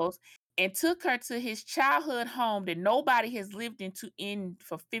of those and took her to his childhood home that nobody has lived in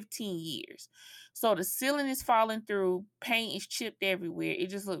for 15 years. So the ceiling is falling through, paint is chipped everywhere. It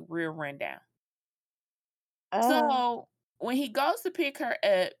just looked real rundown. So when he goes to pick her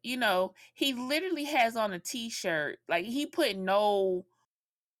up, he literally has on a t-shirt. Like he put no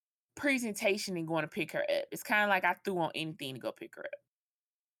presentation in going to pick her up. It's kind of like I threw on anything to go pick her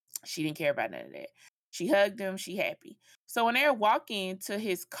up. She didn't care about none of that. She hugged him. She happy. So when they're walking to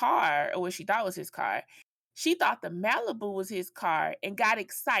his car, or what she thought was his car, she thought the Malibu was his car and got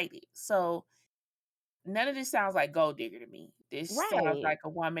excited. So none of this sounds like gold digger to me. This sounds like a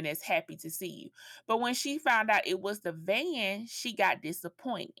woman that's happy to see you. But when she found out it was the van, she got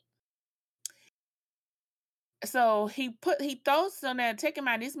disappointed. So now take in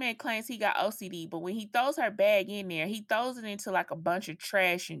mind, this man claims he got OCD, but when he throws her bag in there, he throws it into like a bunch of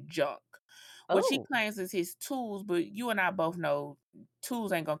trash and junk. Which he claims is his tools, but you and I both know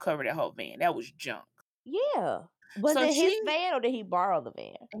tools ain't gonna cover that whole van. That was junk. Yeah. Was So it his van or did he borrow the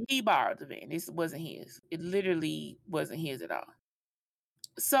van? He borrowed the van. This wasn't his. It literally wasn't his at all.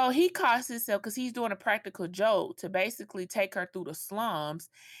 So he costs himself because he's doing a practical joke to basically take her through the slums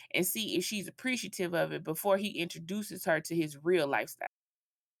and see if she's appreciative of it before he introduces her to his real lifestyle.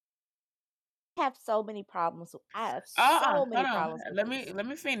 I have so many problems. I have Uh-uh, so many hold on. problems with Let this.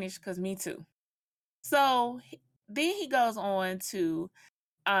 me finish because me too. So then he goes on to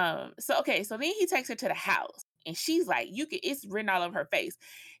so then he takes her to the house and she's like, you can it's written all over her face.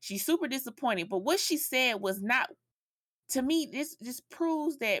 She's super disappointed. But what she said was not to me, this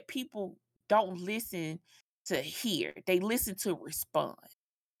proves that people don't listen to hear. They listen to respond.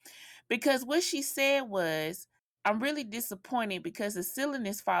 Because what she said was, I'm really disappointed because the ceiling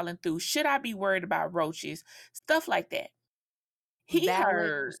is falling through. Should I be worried about roaches? Stuff like that. He Valid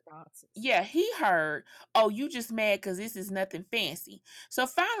heard, responses. yeah, he heard, oh, you just mad because this is nothing fancy. So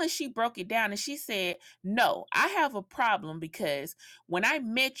finally she broke it down and she said, no, I have a problem because when I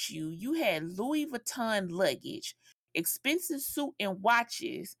met you, you had Louis Vuitton luggage, expensive suit and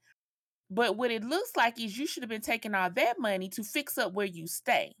watches. But what it looks like is you should have been taking all that money to fix up where you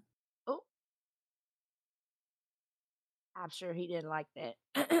stay. Oh, I'm sure he didn't like that.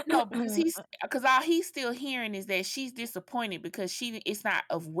 No, because all he's still hearing is that she's disappointed because it's not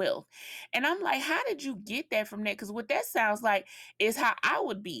of wealth. And I'm like, how did you get that from that? Because what that sounds like is how I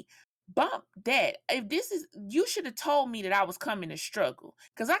would be. Bump that. If this is you should have told me that I was coming to struggle.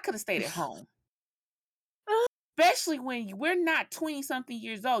 Because I could have stayed at home. Especially when we're not 20 something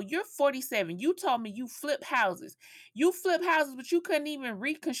years old. You're 47. You told me you flip houses. You flip houses, but you couldn't even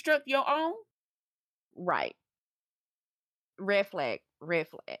reconstruct your own. Right. Red flag. Red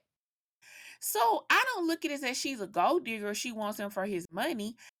flag. So I don't look at it as she's a gold digger. She wants him for his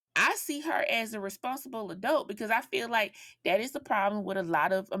money. I see her as a responsible adult because I feel like that is the problem with a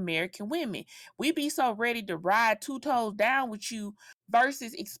lot of American women. We be so ready to ride two toes down with you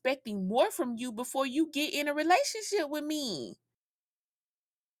versus expecting more from you before you get in a relationship with me.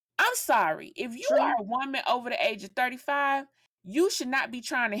 I'm sorry. If you are True. a woman over the age of 35, you should not be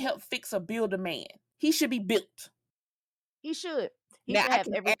trying to help fix or build a man. He should be built. He should. He Now should I have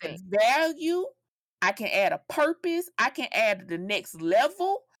can add everything. value, I can add a purpose, I can add the next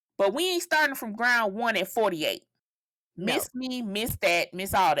level, but we ain't starting from ground one at 48. No. Miss me, miss that,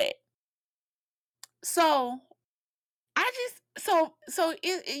 miss all that. So I just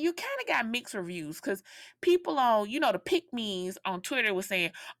you kind of got mixed reviews because people on the pick me's on Twitter was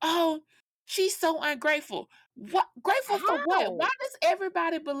saying, "Oh, she's so ungrateful." What grateful for what? Why How? does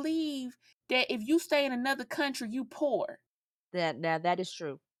everybody believe that if you stay in another country you poor? That now that is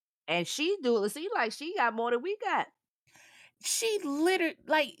true. And she do it. See, like she got more than we got. She literally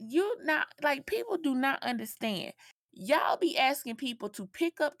like you not like people do not understand. Y'all be asking people to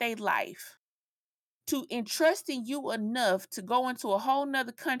pick up their life to entrusting you enough to go into a whole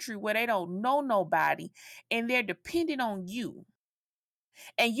nother country where they don't know nobody and they're dependent on you.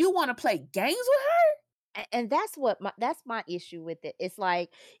 And you want to play games with her? And that's my issue with it. It's like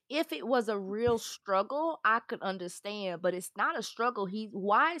if it was a real struggle, I could understand, but it's not a struggle.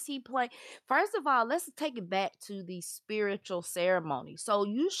 Why is he playing? First of all, let's take it back to the spiritual ceremony. So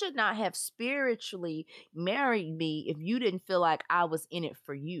you should not have spiritually married me if you didn't feel like I was in it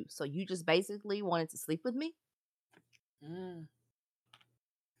for you. So you just basically wanted to sleep with me. Mm,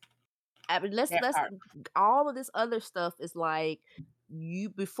 I mean, that let's part. all of this other stuff is like you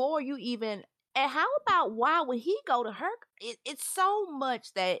before you even. And how about why would he go to her? It's so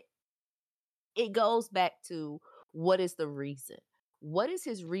much that it goes back to what is the reason? What is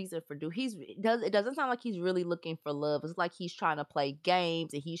his reason for do? It doesn't sound like he's really looking for love. It's like he's trying to play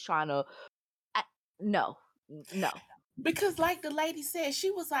games and he's trying to. I, no, no, Because like the lady said, she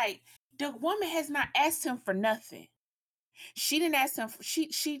was like, the woman has not asked him for nothing. She didn't ask him.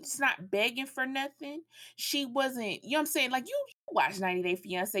 She's not begging for nothing. She wasn't. You know what I'm saying? Like you watch 90 Day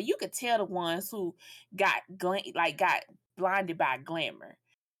Fiance, you could tell the ones who got blinded by glamour.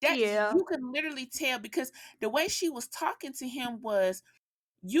 That yeah, you could literally tell because the way she was talking to him was,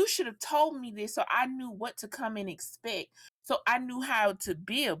 you should have told me this so I knew what to come and expect. So I knew how to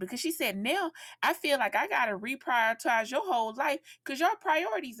build because she said, now I feel like I gotta reprioritize your whole life because your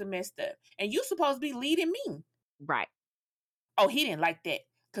priorities are messed up and you supposed to be leading me. right. Oh, he didn't like that.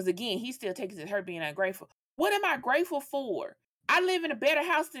 Because again, he still takes it as her being ungrateful. What am I grateful for? I live in a better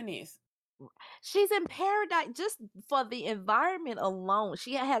house than this. She's in paradise just for the environment alone.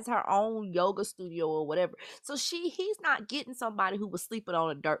 She has her own yoga studio or whatever. So he's not getting somebody who was sleeping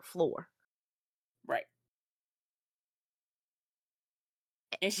on a dirt floor. Right.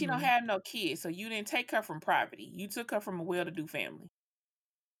 And she don't Mm. have no kids. So you didn't take her from poverty. You took her from a well-to-do family.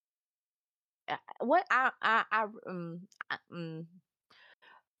 What I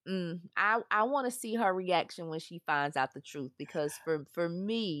I want to see her reaction when she finds out the truth, because for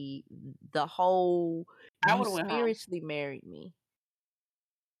me, the whole I you would have went home. spiritually married me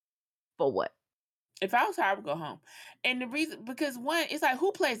for what? If I was her, I would go home. And the reason, because one, it's like,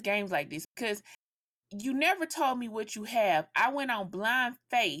 who plays games like this? Because you never told me what you have. I went on blind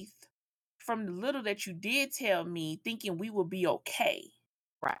faith from the little that you did tell me, thinking we would be okay.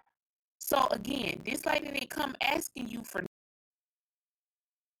 Right. So again, this lady didn't come asking you for.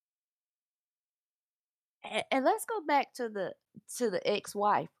 And let's go back to the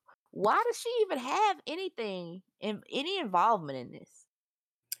ex-wife. Why does she even have anything in any involvement in this?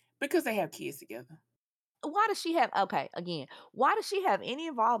 Because they have kids together. Why does she have okay, again, why does she have any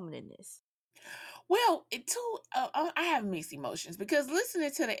involvement in this? Well, I have mixed emotions because listening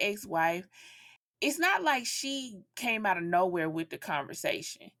to the ex-wife, it's not like she came out of nowhere with the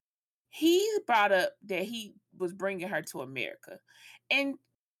conversation. He brought up that he was bringing her to America, and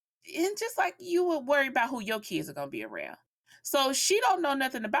just like you would worry about who your kids are gonna be around, so she don't know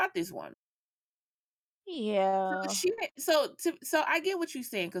nothing about this woman. Yeah. So I get what you're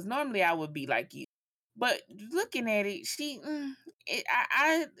saying, because normally I would be like you, but looking at it,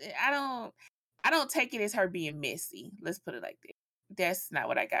 I don't take it as her being messy. Let's put it like that. That's not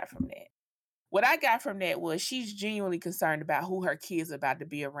what I got from that. What I got from that was she's genuinely concerned about who her kids are about to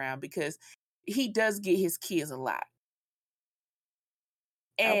be around, because he does get his kids a lot.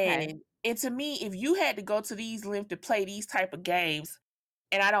 Okay. And to me, if you had to go to these lengths to play these type of games,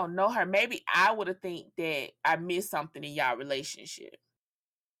 and I don't know her, maybe I would have think that I missed something in y'all relationship.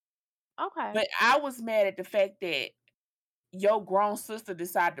 Okay. But I was mad at the fact that your grown sister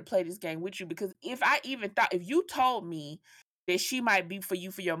decided to play this game with you, because if you told me that she might be for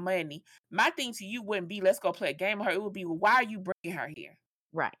you for your money, my thing to you wouldn't be let's go play a game with her. It would be, well, why are you bringing her here?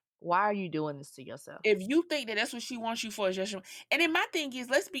 Right. Why are you doing this to yourself? If you think that that's what she wants you for, is just, and then my thing is,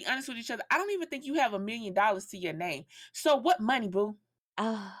 let's be honest with each other. I don't even think you have $1 million to your name. So what money, boo?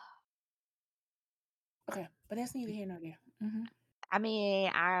 Okay, but that's neither here nor there. I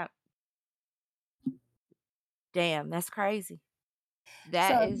mean, damn, that's crazy. That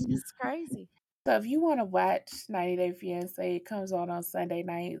So, is just crazy. so if you want to watch 90 Day Fiancé, it comes on Sunday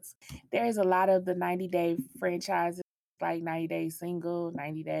nights. There's a lot of the 90 Day franchises, like 90 Day Single,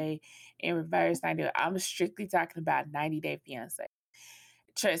 90 Day in Reverse, 90 Day. I'm strictly talking about 90 Day Fiancé.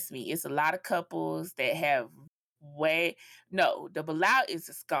 Trust me, it's a lot of couples that have the Bilal is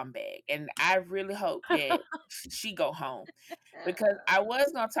a scumbag, and I really hope that she go home, because I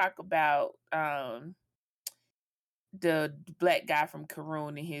was gonna talk about the black guy from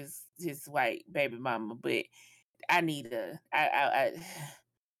Caroon and his white baby mama, but I need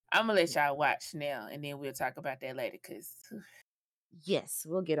I'm gonna let y'all watch now, and then we'll talk about that later. Cause Yes,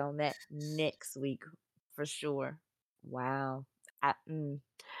 we'll get on that next week for sure. Wow.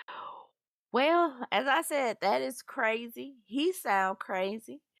 Well, as I said, that is crazy. He sound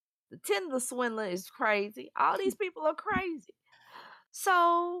crazy. The Tinder swindler is crazy. All these people are crazy.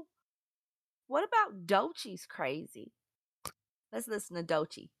 So, what about Dochi's crazy? Let's listen to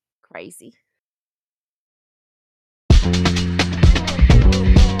Dochi. Crazy.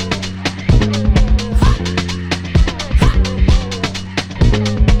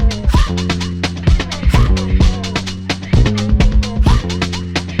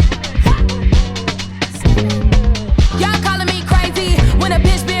 Y'all calling me crazy when a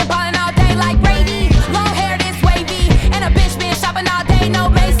bitch been ballin' all day like Brady. Long hair this wavy, and a bitch been shopping all day, no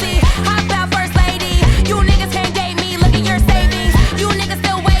Macy. Hop out first lady, you niggas can't date me. Look at your savings, you niggas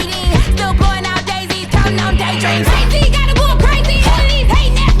still waiting, still blowing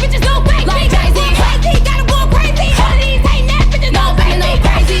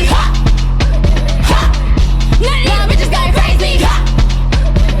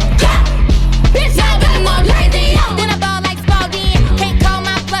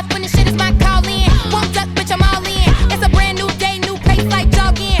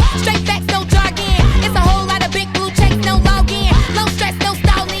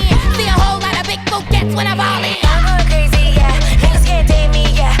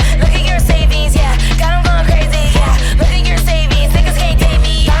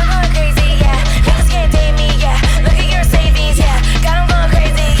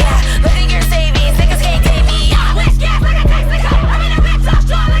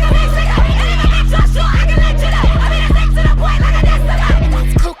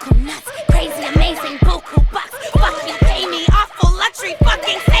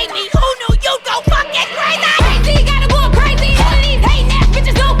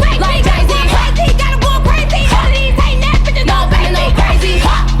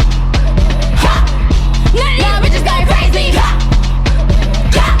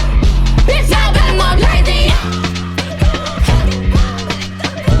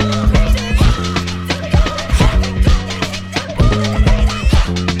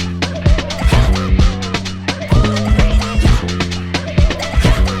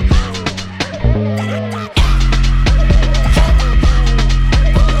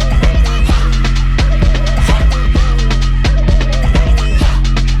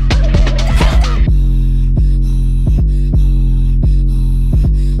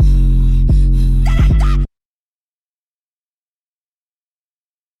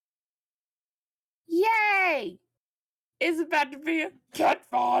It's about to be a cat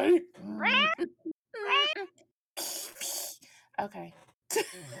fight. Okay.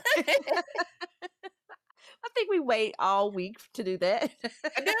 I think we wait all week to do that.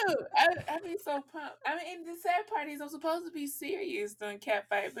 Dude, I be so pumped. I mean, and the sad part is I'm supposed to be serious during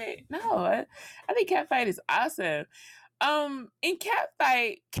catfight, but no, I think catfight is awesome. In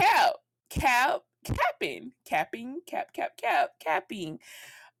catfight, capping, capping.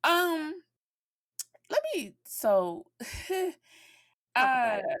 Let me Talk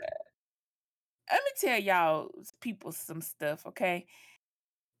about it. let me tell y'all people some stuff, okay?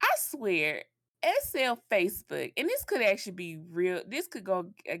 I swear, SL Facebook, and this could actually be real. This could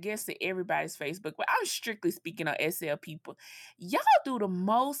go against everybody's Facebook, but I'm strictly speaking on SL people. Y'all do the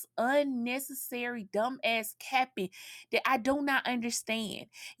most unnecessary, dumbass capping that I do not understand.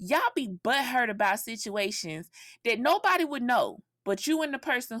 Y'all be butthurt about situations that nobody would know. But you and the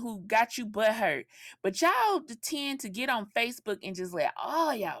person who got you butthurt. But y'all tend to get on Facebook and just let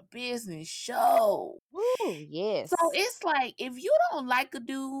all y'all business show. Ooh, So yes. it's like if you don't like a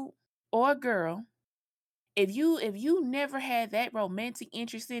dude or a girl, if you never had that romantic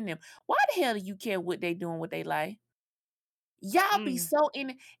interest in them, why the hell do you care what they doing with their life? Y'all be Mm. so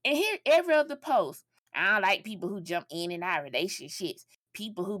in and here every other post. I don't like people who jump in and out of relationships.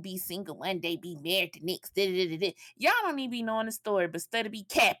 People who be single one day be married the next. Y'all don't even be knowing the story, but study be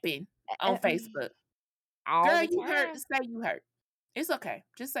capping on Facebook. All Girl, the you hurt time. to say you hurt. It's okay.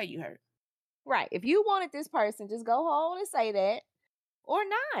 Just say you hurt. Right. If you wanted this person, just go home and say that. Or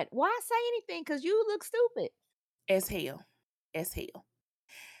not. Why say anything? Because you look stupid. As hell. As hell.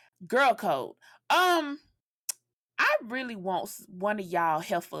 Girl code. I really want one of y'all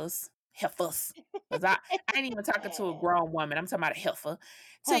heifers, because I ain't even talking to a grown woman. I'm talking about a heifer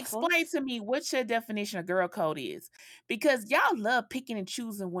to explain Heifers. to me what your definition of girl code is, because y'all love picking and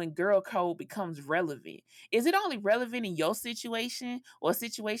choosing when girl code becomes relevant. Is it only relevant in your situation or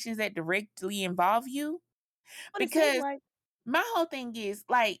situations that directly involve you? What it seems Because like. my whole thing is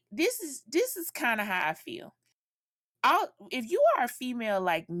like this is kind of how I feel. If you are a female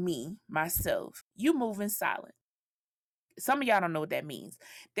like me, myself, you move in silence. Some of y'all don't know what that means.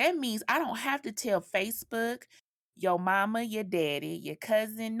 That means I don't have to tell Facebook, your mama, your daddy, your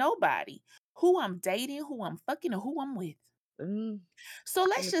cousin, nobody who I'm dating, who I'm fucking, or who I'm with. Mm, So let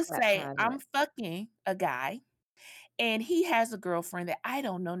let's me just clap say behind I'm that. fucking a guy and he has a girlfriend that I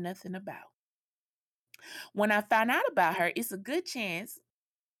don't know nothing about. When I find out about her, it's a good chance,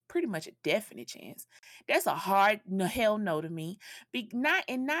 pretty much a definite chance. That's a hard hell no to me. Not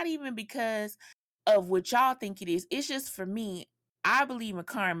even because of what y'all think it is. It's just for me. I believe in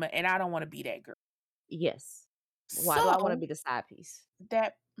karma, and I don't want to be that girl. Yes. Why do I want to So be the side piece?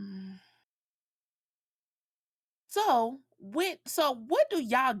 that. So what do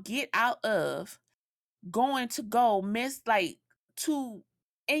y'all get out of going to go miss like to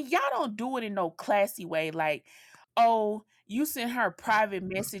and y'all don't do it in no classy way like, oh, you send her a private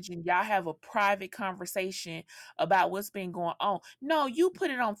message and y'all have a private conversation about what's been going on. No, you put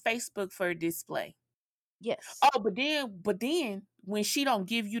it on Facebook for a display. Yes. Oh, but then when she don't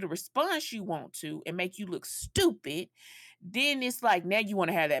give you the response you want to and make you look stupid, then it's like now you want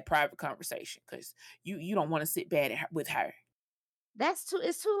to have that private conversation because you don't want to sit bad with her. That's too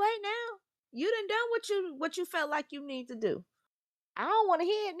it's too late now. You done what you felt like you need to do. I don't want to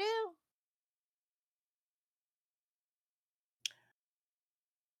hear it now.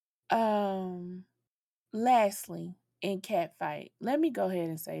 Lastly, in catfight, let me go ahead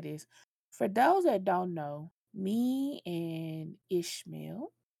and say this. For those that don't know, me and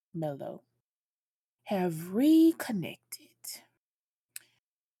Ishmael Mello have reconnected.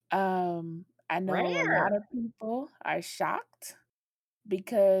 I know a lot Rare. of people are shocked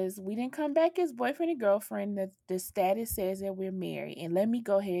because we didn't come back as boyfriend and girlfriend. The status says that we're married. And let me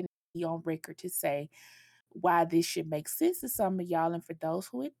go ahead and be on record to say why this should make sense to some of y'all. And for those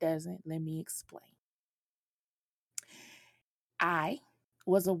who it doesn't, let me explain. I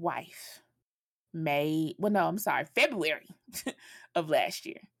was a wife February of last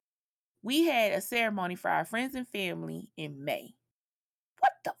year. We had a ceremony for our friends and family in May.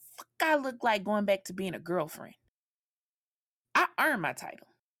 What the fuck I look like going back to being a girlfriend? I earned my title.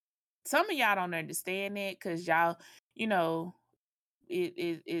 Some of y'all don't understand that because y'all, you know,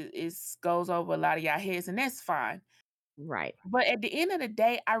 it goes over a lot of y'all heads, and that's fine. Right. But at the end of the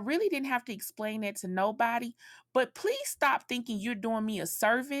day, I really didn't have to explain that to nobody. But please stop thinking you're doing me a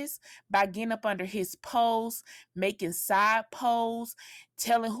service by getting up under his post, making side posts,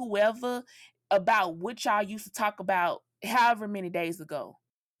 telling whoever about what y'all used to talk about however many days ago.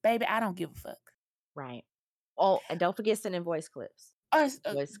 Baby, I don't give a fuck. Right. Oh, and don't forget sending voice clips. Us,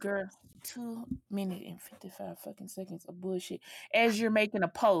 Voice girl, clips. 2 minutes and 55 fucking seconds of bullshit as you're making a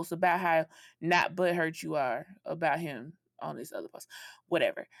post about how not butthurt you are about him on this other post.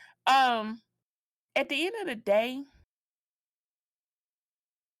 Whatever. At the end of the day,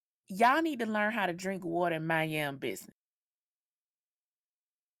 y'all need to learn how to drink water and mind your own business.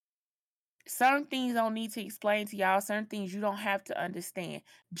 Certain things don't need to explain to y'all. Certain things you don't have to understand.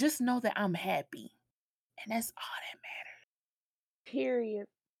 Just know that I'm happy. And that's all that matters. Period.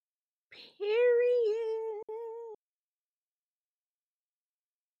 Period.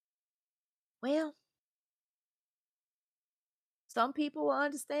 Well, some people will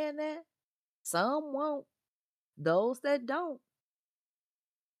understand that. Some won't. Those that don't,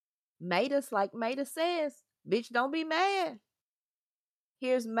 Matus, like Matus says, bitch, don't be mad.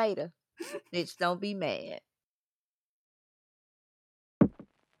 Here's Mater. Bitch, don't be mad.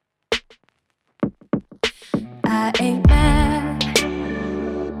 I ain't mad,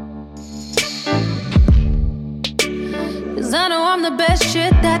 'cause I know I'm the best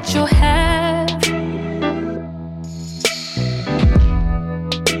shit that you'll have.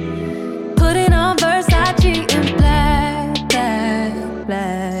 Putting on Versace in black, black,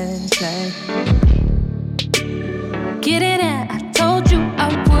 black, black. Get it in, I told you I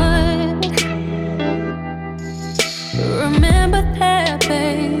would. Remember that,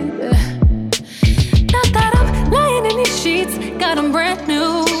 baby. Now that I'm lying in these sheets, got them brand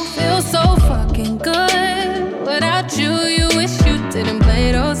new. Feel so fucking good. Without you, you wish you didn't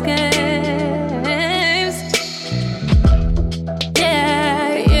play those games.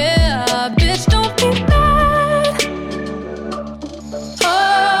 Yeah, yeah, bitch, don't be mad.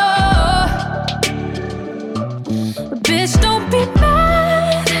 Oh, bitch, don't be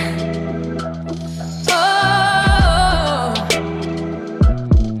mad. Oh,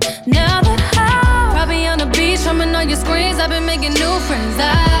 now that I'm probably on the beach, humming on your screens, I've been making new friends.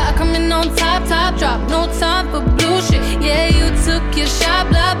 I coming on top, top drop, no time for blue shit. Yeah, you took your shot,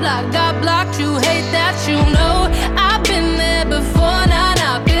 blah blah, got blocked. You hate that, you know. I've been there before, nah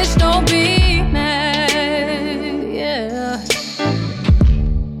nah, bitch, don't be mad. Yeah.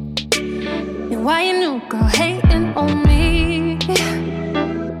 And why your new girl hating on me?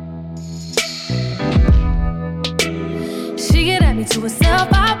 She get at me to herself,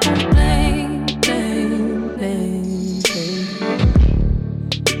 I won't blame, blame, blame, blame.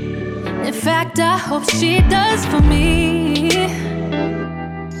 In fact, I hope she does for me.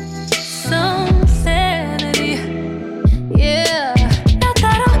 Some sanity, yeah. Now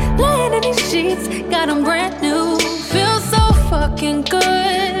that I'm laying in these sheets, got them brand new. Feel so fucking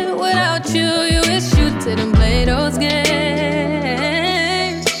good. Without you, you wish you didn't play those games.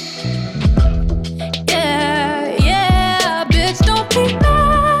 Yeah, yeah, bitch, don't be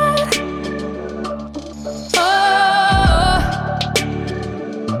mad.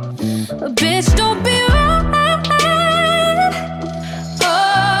 Oh, bitch, don't be mad.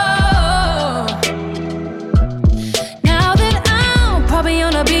 Oh, now that I'm probably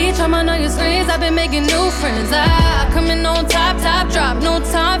on the beach, I'm on your screens, I've been making new friends. I coming on top, top drop, no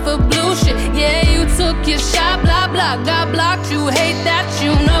time for blue shit. Yeah, you took your shot, blah blah, got blocked. You hate that,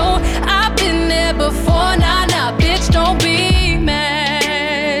 you know. I've been there before, nah nah, bitch, don't be mad.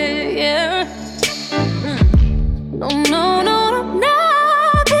 Yeah. No, no, no, no, no,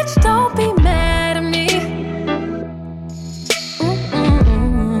 bitch, don't be mad at me.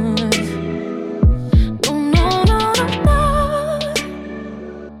 No, no, no, no, no.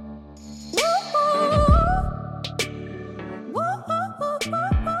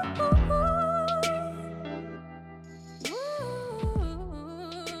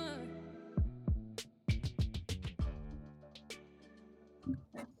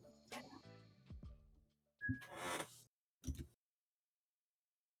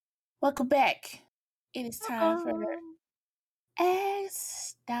 Welcome back. It is time for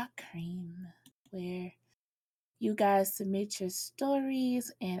Ask Doc Cream, where you guys submit your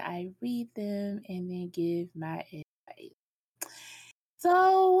stories and I read them and then give my advice.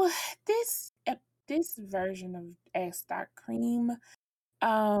 So this version of Ask Doc Cream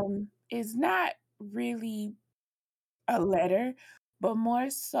is not really a letter, but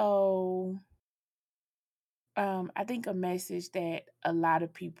more so I think a message that a lot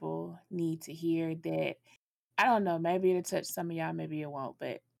of people need to hear that I don't know, maybe it'll touch some of y'all, maybe it won't,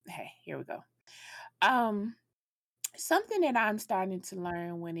 but hey, here we go. Something that I'm starting to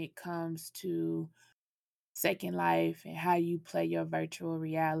learn when it comes to Second Life and how you play your virtual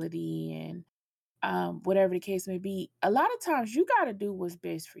reality and whatever the case may be, a lot of times you got to do what's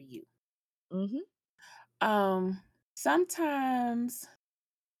best for you. Mm-hmm. Sometimes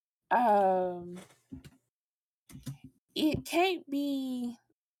it can't be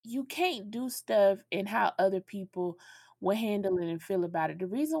you can't do stuff and how other people will handle it and feel about it. The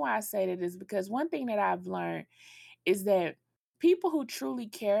reason why I say that is because one thing that I've learned is that people who truly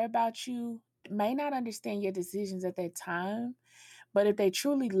care about you may not understand your decisions at that time, but if they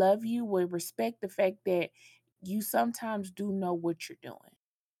truly love you, will respect the fact that you sometimes do know what you're doing.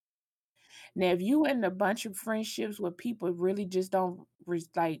 Now, if you in a bunch of friendships where people really just don't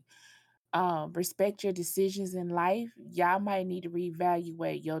respect your decisions in life, y'all might need to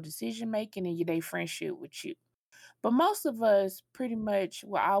reevaluate your decision making and their friendship with you. But most of us pretty much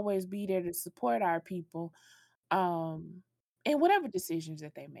will always be there to support our people um in whatever decisions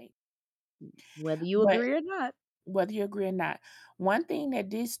that they make. Whether you But agree or not. whether you agree or not, one thing that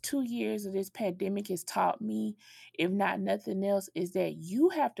this 2 years of this pandemic has taught me, if not nothing else, is that you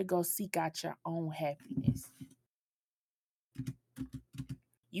have to go seek out your own happiness.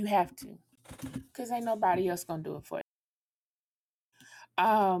 You have to, because ain't nobody else gonna do it for you.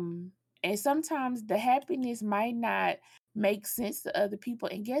 And sometimes the happiness might not make sense to other people.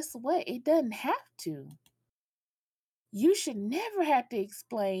 And guess what? It doesn't have to. You should never have to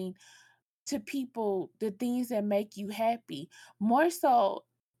explain to people the things that make you happy. More so,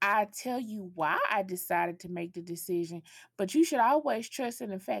 I tell you why I decided to make the decision, but you should always trust in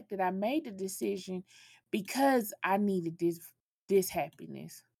the fact that I made the decision because I needed this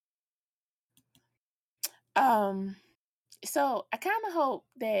happiness. Um so I kind of hope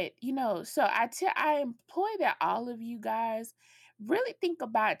that, so I employ that all of you guys really think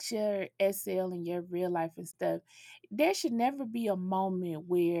about your SL and your real life and stuff. There should never be a moment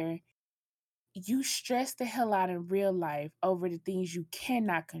where you stress the hell out in real life over the things you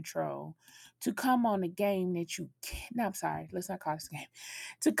cannot control to come on a game that you can no, I'm sorry, let's not call this a game.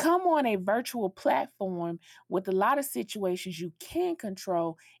 To come on a virtual platform with a lot of situations you can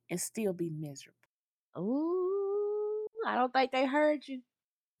control and still be miserable. Ooh, I don't think they heard you.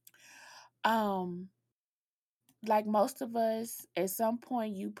 Um, like most of us, at some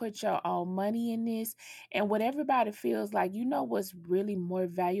point you put your own money in this, and what everybody feels like, what's really more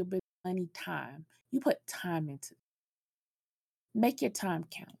valuable than money? Time. You put time into it. Make your time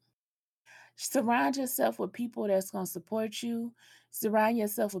count. Surround yourself with people that's going to support you. Surround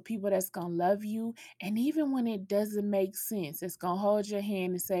yourself with people that's going to love you. And even when it doesn't make sense, it's going to hold your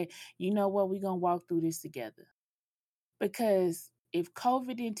hand and say, you know what, we're going to walk through this together. Because if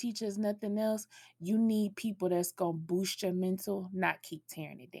COVID didn't teach us nothing else, you need people that's going to boost your mental, not keep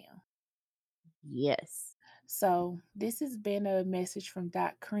tearing it down. Yes. So this has been a message from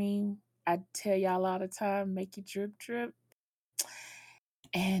Doc Cream. I tell y'all all the time, make it drip drip.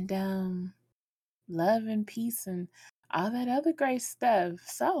 And love and peace and all that other great stuff.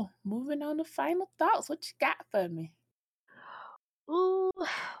 So, moving on to final thoughts. What you got for me? Ooh,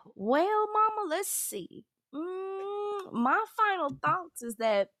 well, mama, let's see. My final thoughts is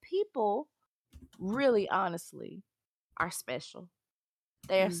that people really honestly are special.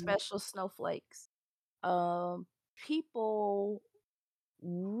 They are Mhm. special snowflakes. People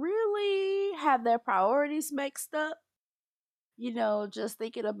really have their priorities mixed up. Just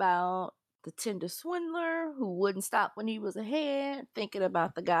thinking about the Tinder swindler who wouldn't stop when he was ahead, thinking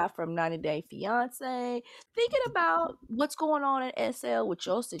about the guy from 90 Day Fiance, thinking about what's going on at SL with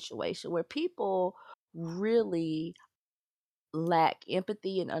your situation where people really lack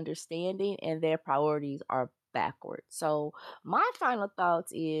empathy and understanding and their priorities are backwards. So my final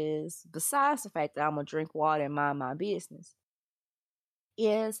thoughts is, besides the fact that I'm gonna drink water and mind my business,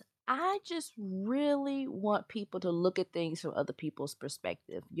 is I just really want people to look at things from other people's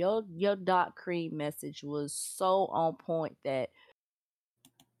perspective. Your dot cream message was so on point that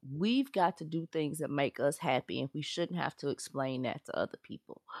we've got to do things that make us happy and we shouldn't have to explain that to other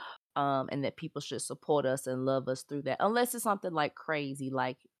people. And that people should support us and love us through that. Unless it's something like crazy,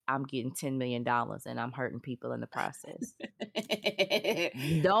 like I'm getting $10 million and I'm hurting people in the process.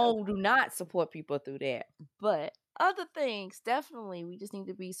 Do not support people through that. But other things, definitely, we just need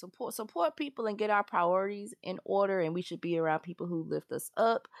to be support people and get our priorities in order. And we should be around people who lift us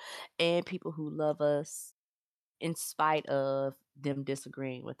up and people who love us in spite of them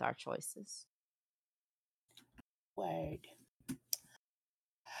disagreeing with our choices. Word.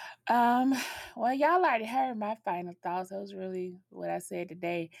 Well, y'all already heard my final thoughts. That was really what I said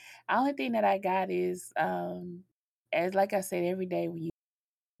today. The only thing that I got is, as like I said, every day when you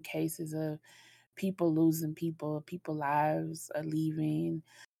cases of people losing people lives are leaving.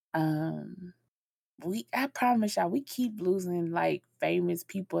 Um, I promise y'all, we keep losing like famous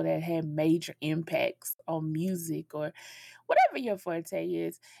people that had major impacts on music or whatever your forte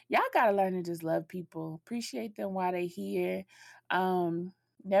is. Y'all gotta learn to just love people, appreciate them while they here.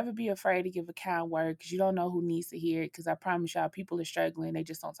 Never be afraid to give a kind word because you don't know who needs to hear it. Because I promise y'all, people are struggling. They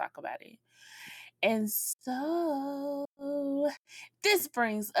just don't talk about it. And so this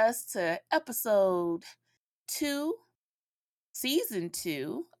brings us to episode 2, season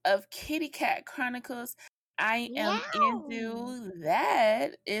 2 of Kitty Cat Chronicles. I am Indu.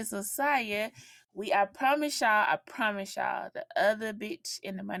 That is Asaya. I promise y'all, the other bitch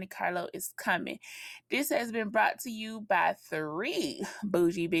in the Monte Carlo is coming. This has been brought to you by 3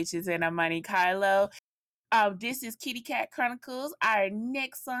 bougie bitches in a Monte Carlo. This is Kitty Cat Chronicles. Our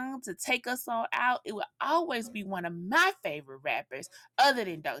next song to take us on out, it will always be one of my favorite rappers, other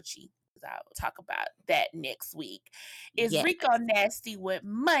than Doechii. I will talk about that next week. Is Yes. Rico Nasty with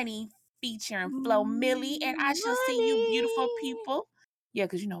Money featuring Flo Milli, and I shall see you beautiful people. Yeah,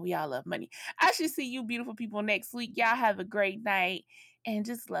 because you know we all love money. I should see you beautiful people next week. Y'all have a great night and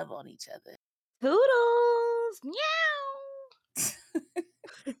just love on each other. Toodles. Meow.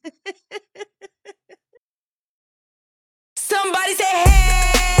 Somebody say,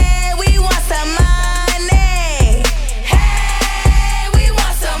 hey, we want some money. Hey, we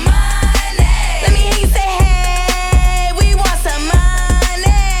want some money. Let me hear you say, hey, we want some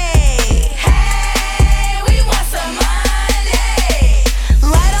money. Hey, we want some money.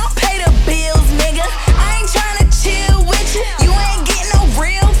 I don't pay the bills, nigga. I ain't tryna chill with you. You ain't getting no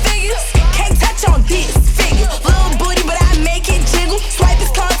real figures. Can't touch on this figure. Little booty, but I make it jiggle. Swipe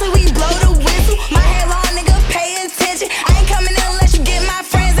his card till we blow the whistle. My hair long, nigga, pay attention. I ain't coming in unless you get my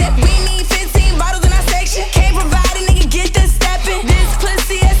friends in. We need 15 bottles in our section. Can't provide a nigga, get the steppin'. This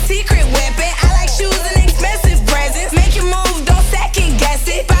pussy a secret weapon. I like shoes and expensive presents. Make your move, don't second guess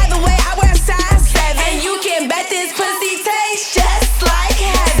it. By the way, I wear size 7. And you can bet this pussy tastes just like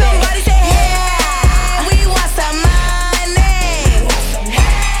heaven. Somebody say, hey, we want some money.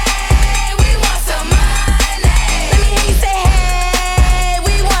 Hey, we want some money. Let me hear you say, hey,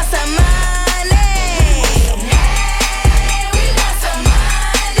 we want some money. Hey, we want some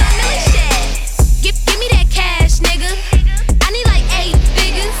money. Give me that cash, nigga. I need like 8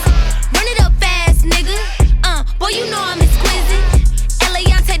 figures. Run it up fast, nigga. Boy, you know I'm exquisite.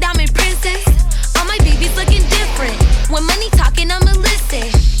 Eliante diamond princess. All my BBs looking different. When money talking, I'ma listen.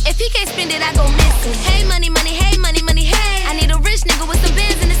 If he can't spend it, I go missing. Hey, money, money, hey, money, money, hey. I need a rich nigga with some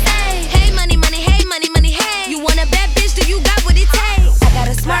bands in the safe. Hey, money, money, hey, money, money, hey. You want a bad bitch? Do you got what it takes? I got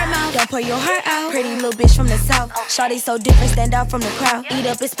a smart mouth, don't pour your heart out. Pretty little bitch from the south. Shawty so different, stand out from the crowd. Eat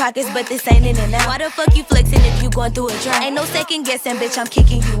up his pockets, but this ain't in and out. Why the fuck you flexing if you going through a drought? Ain't no second guessing, bitch, I'm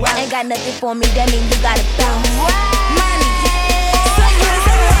kicking you out. Ain't got nothing for me, that mean you gotta bounce. Money, somebody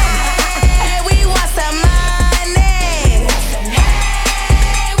say, hey, we want some money.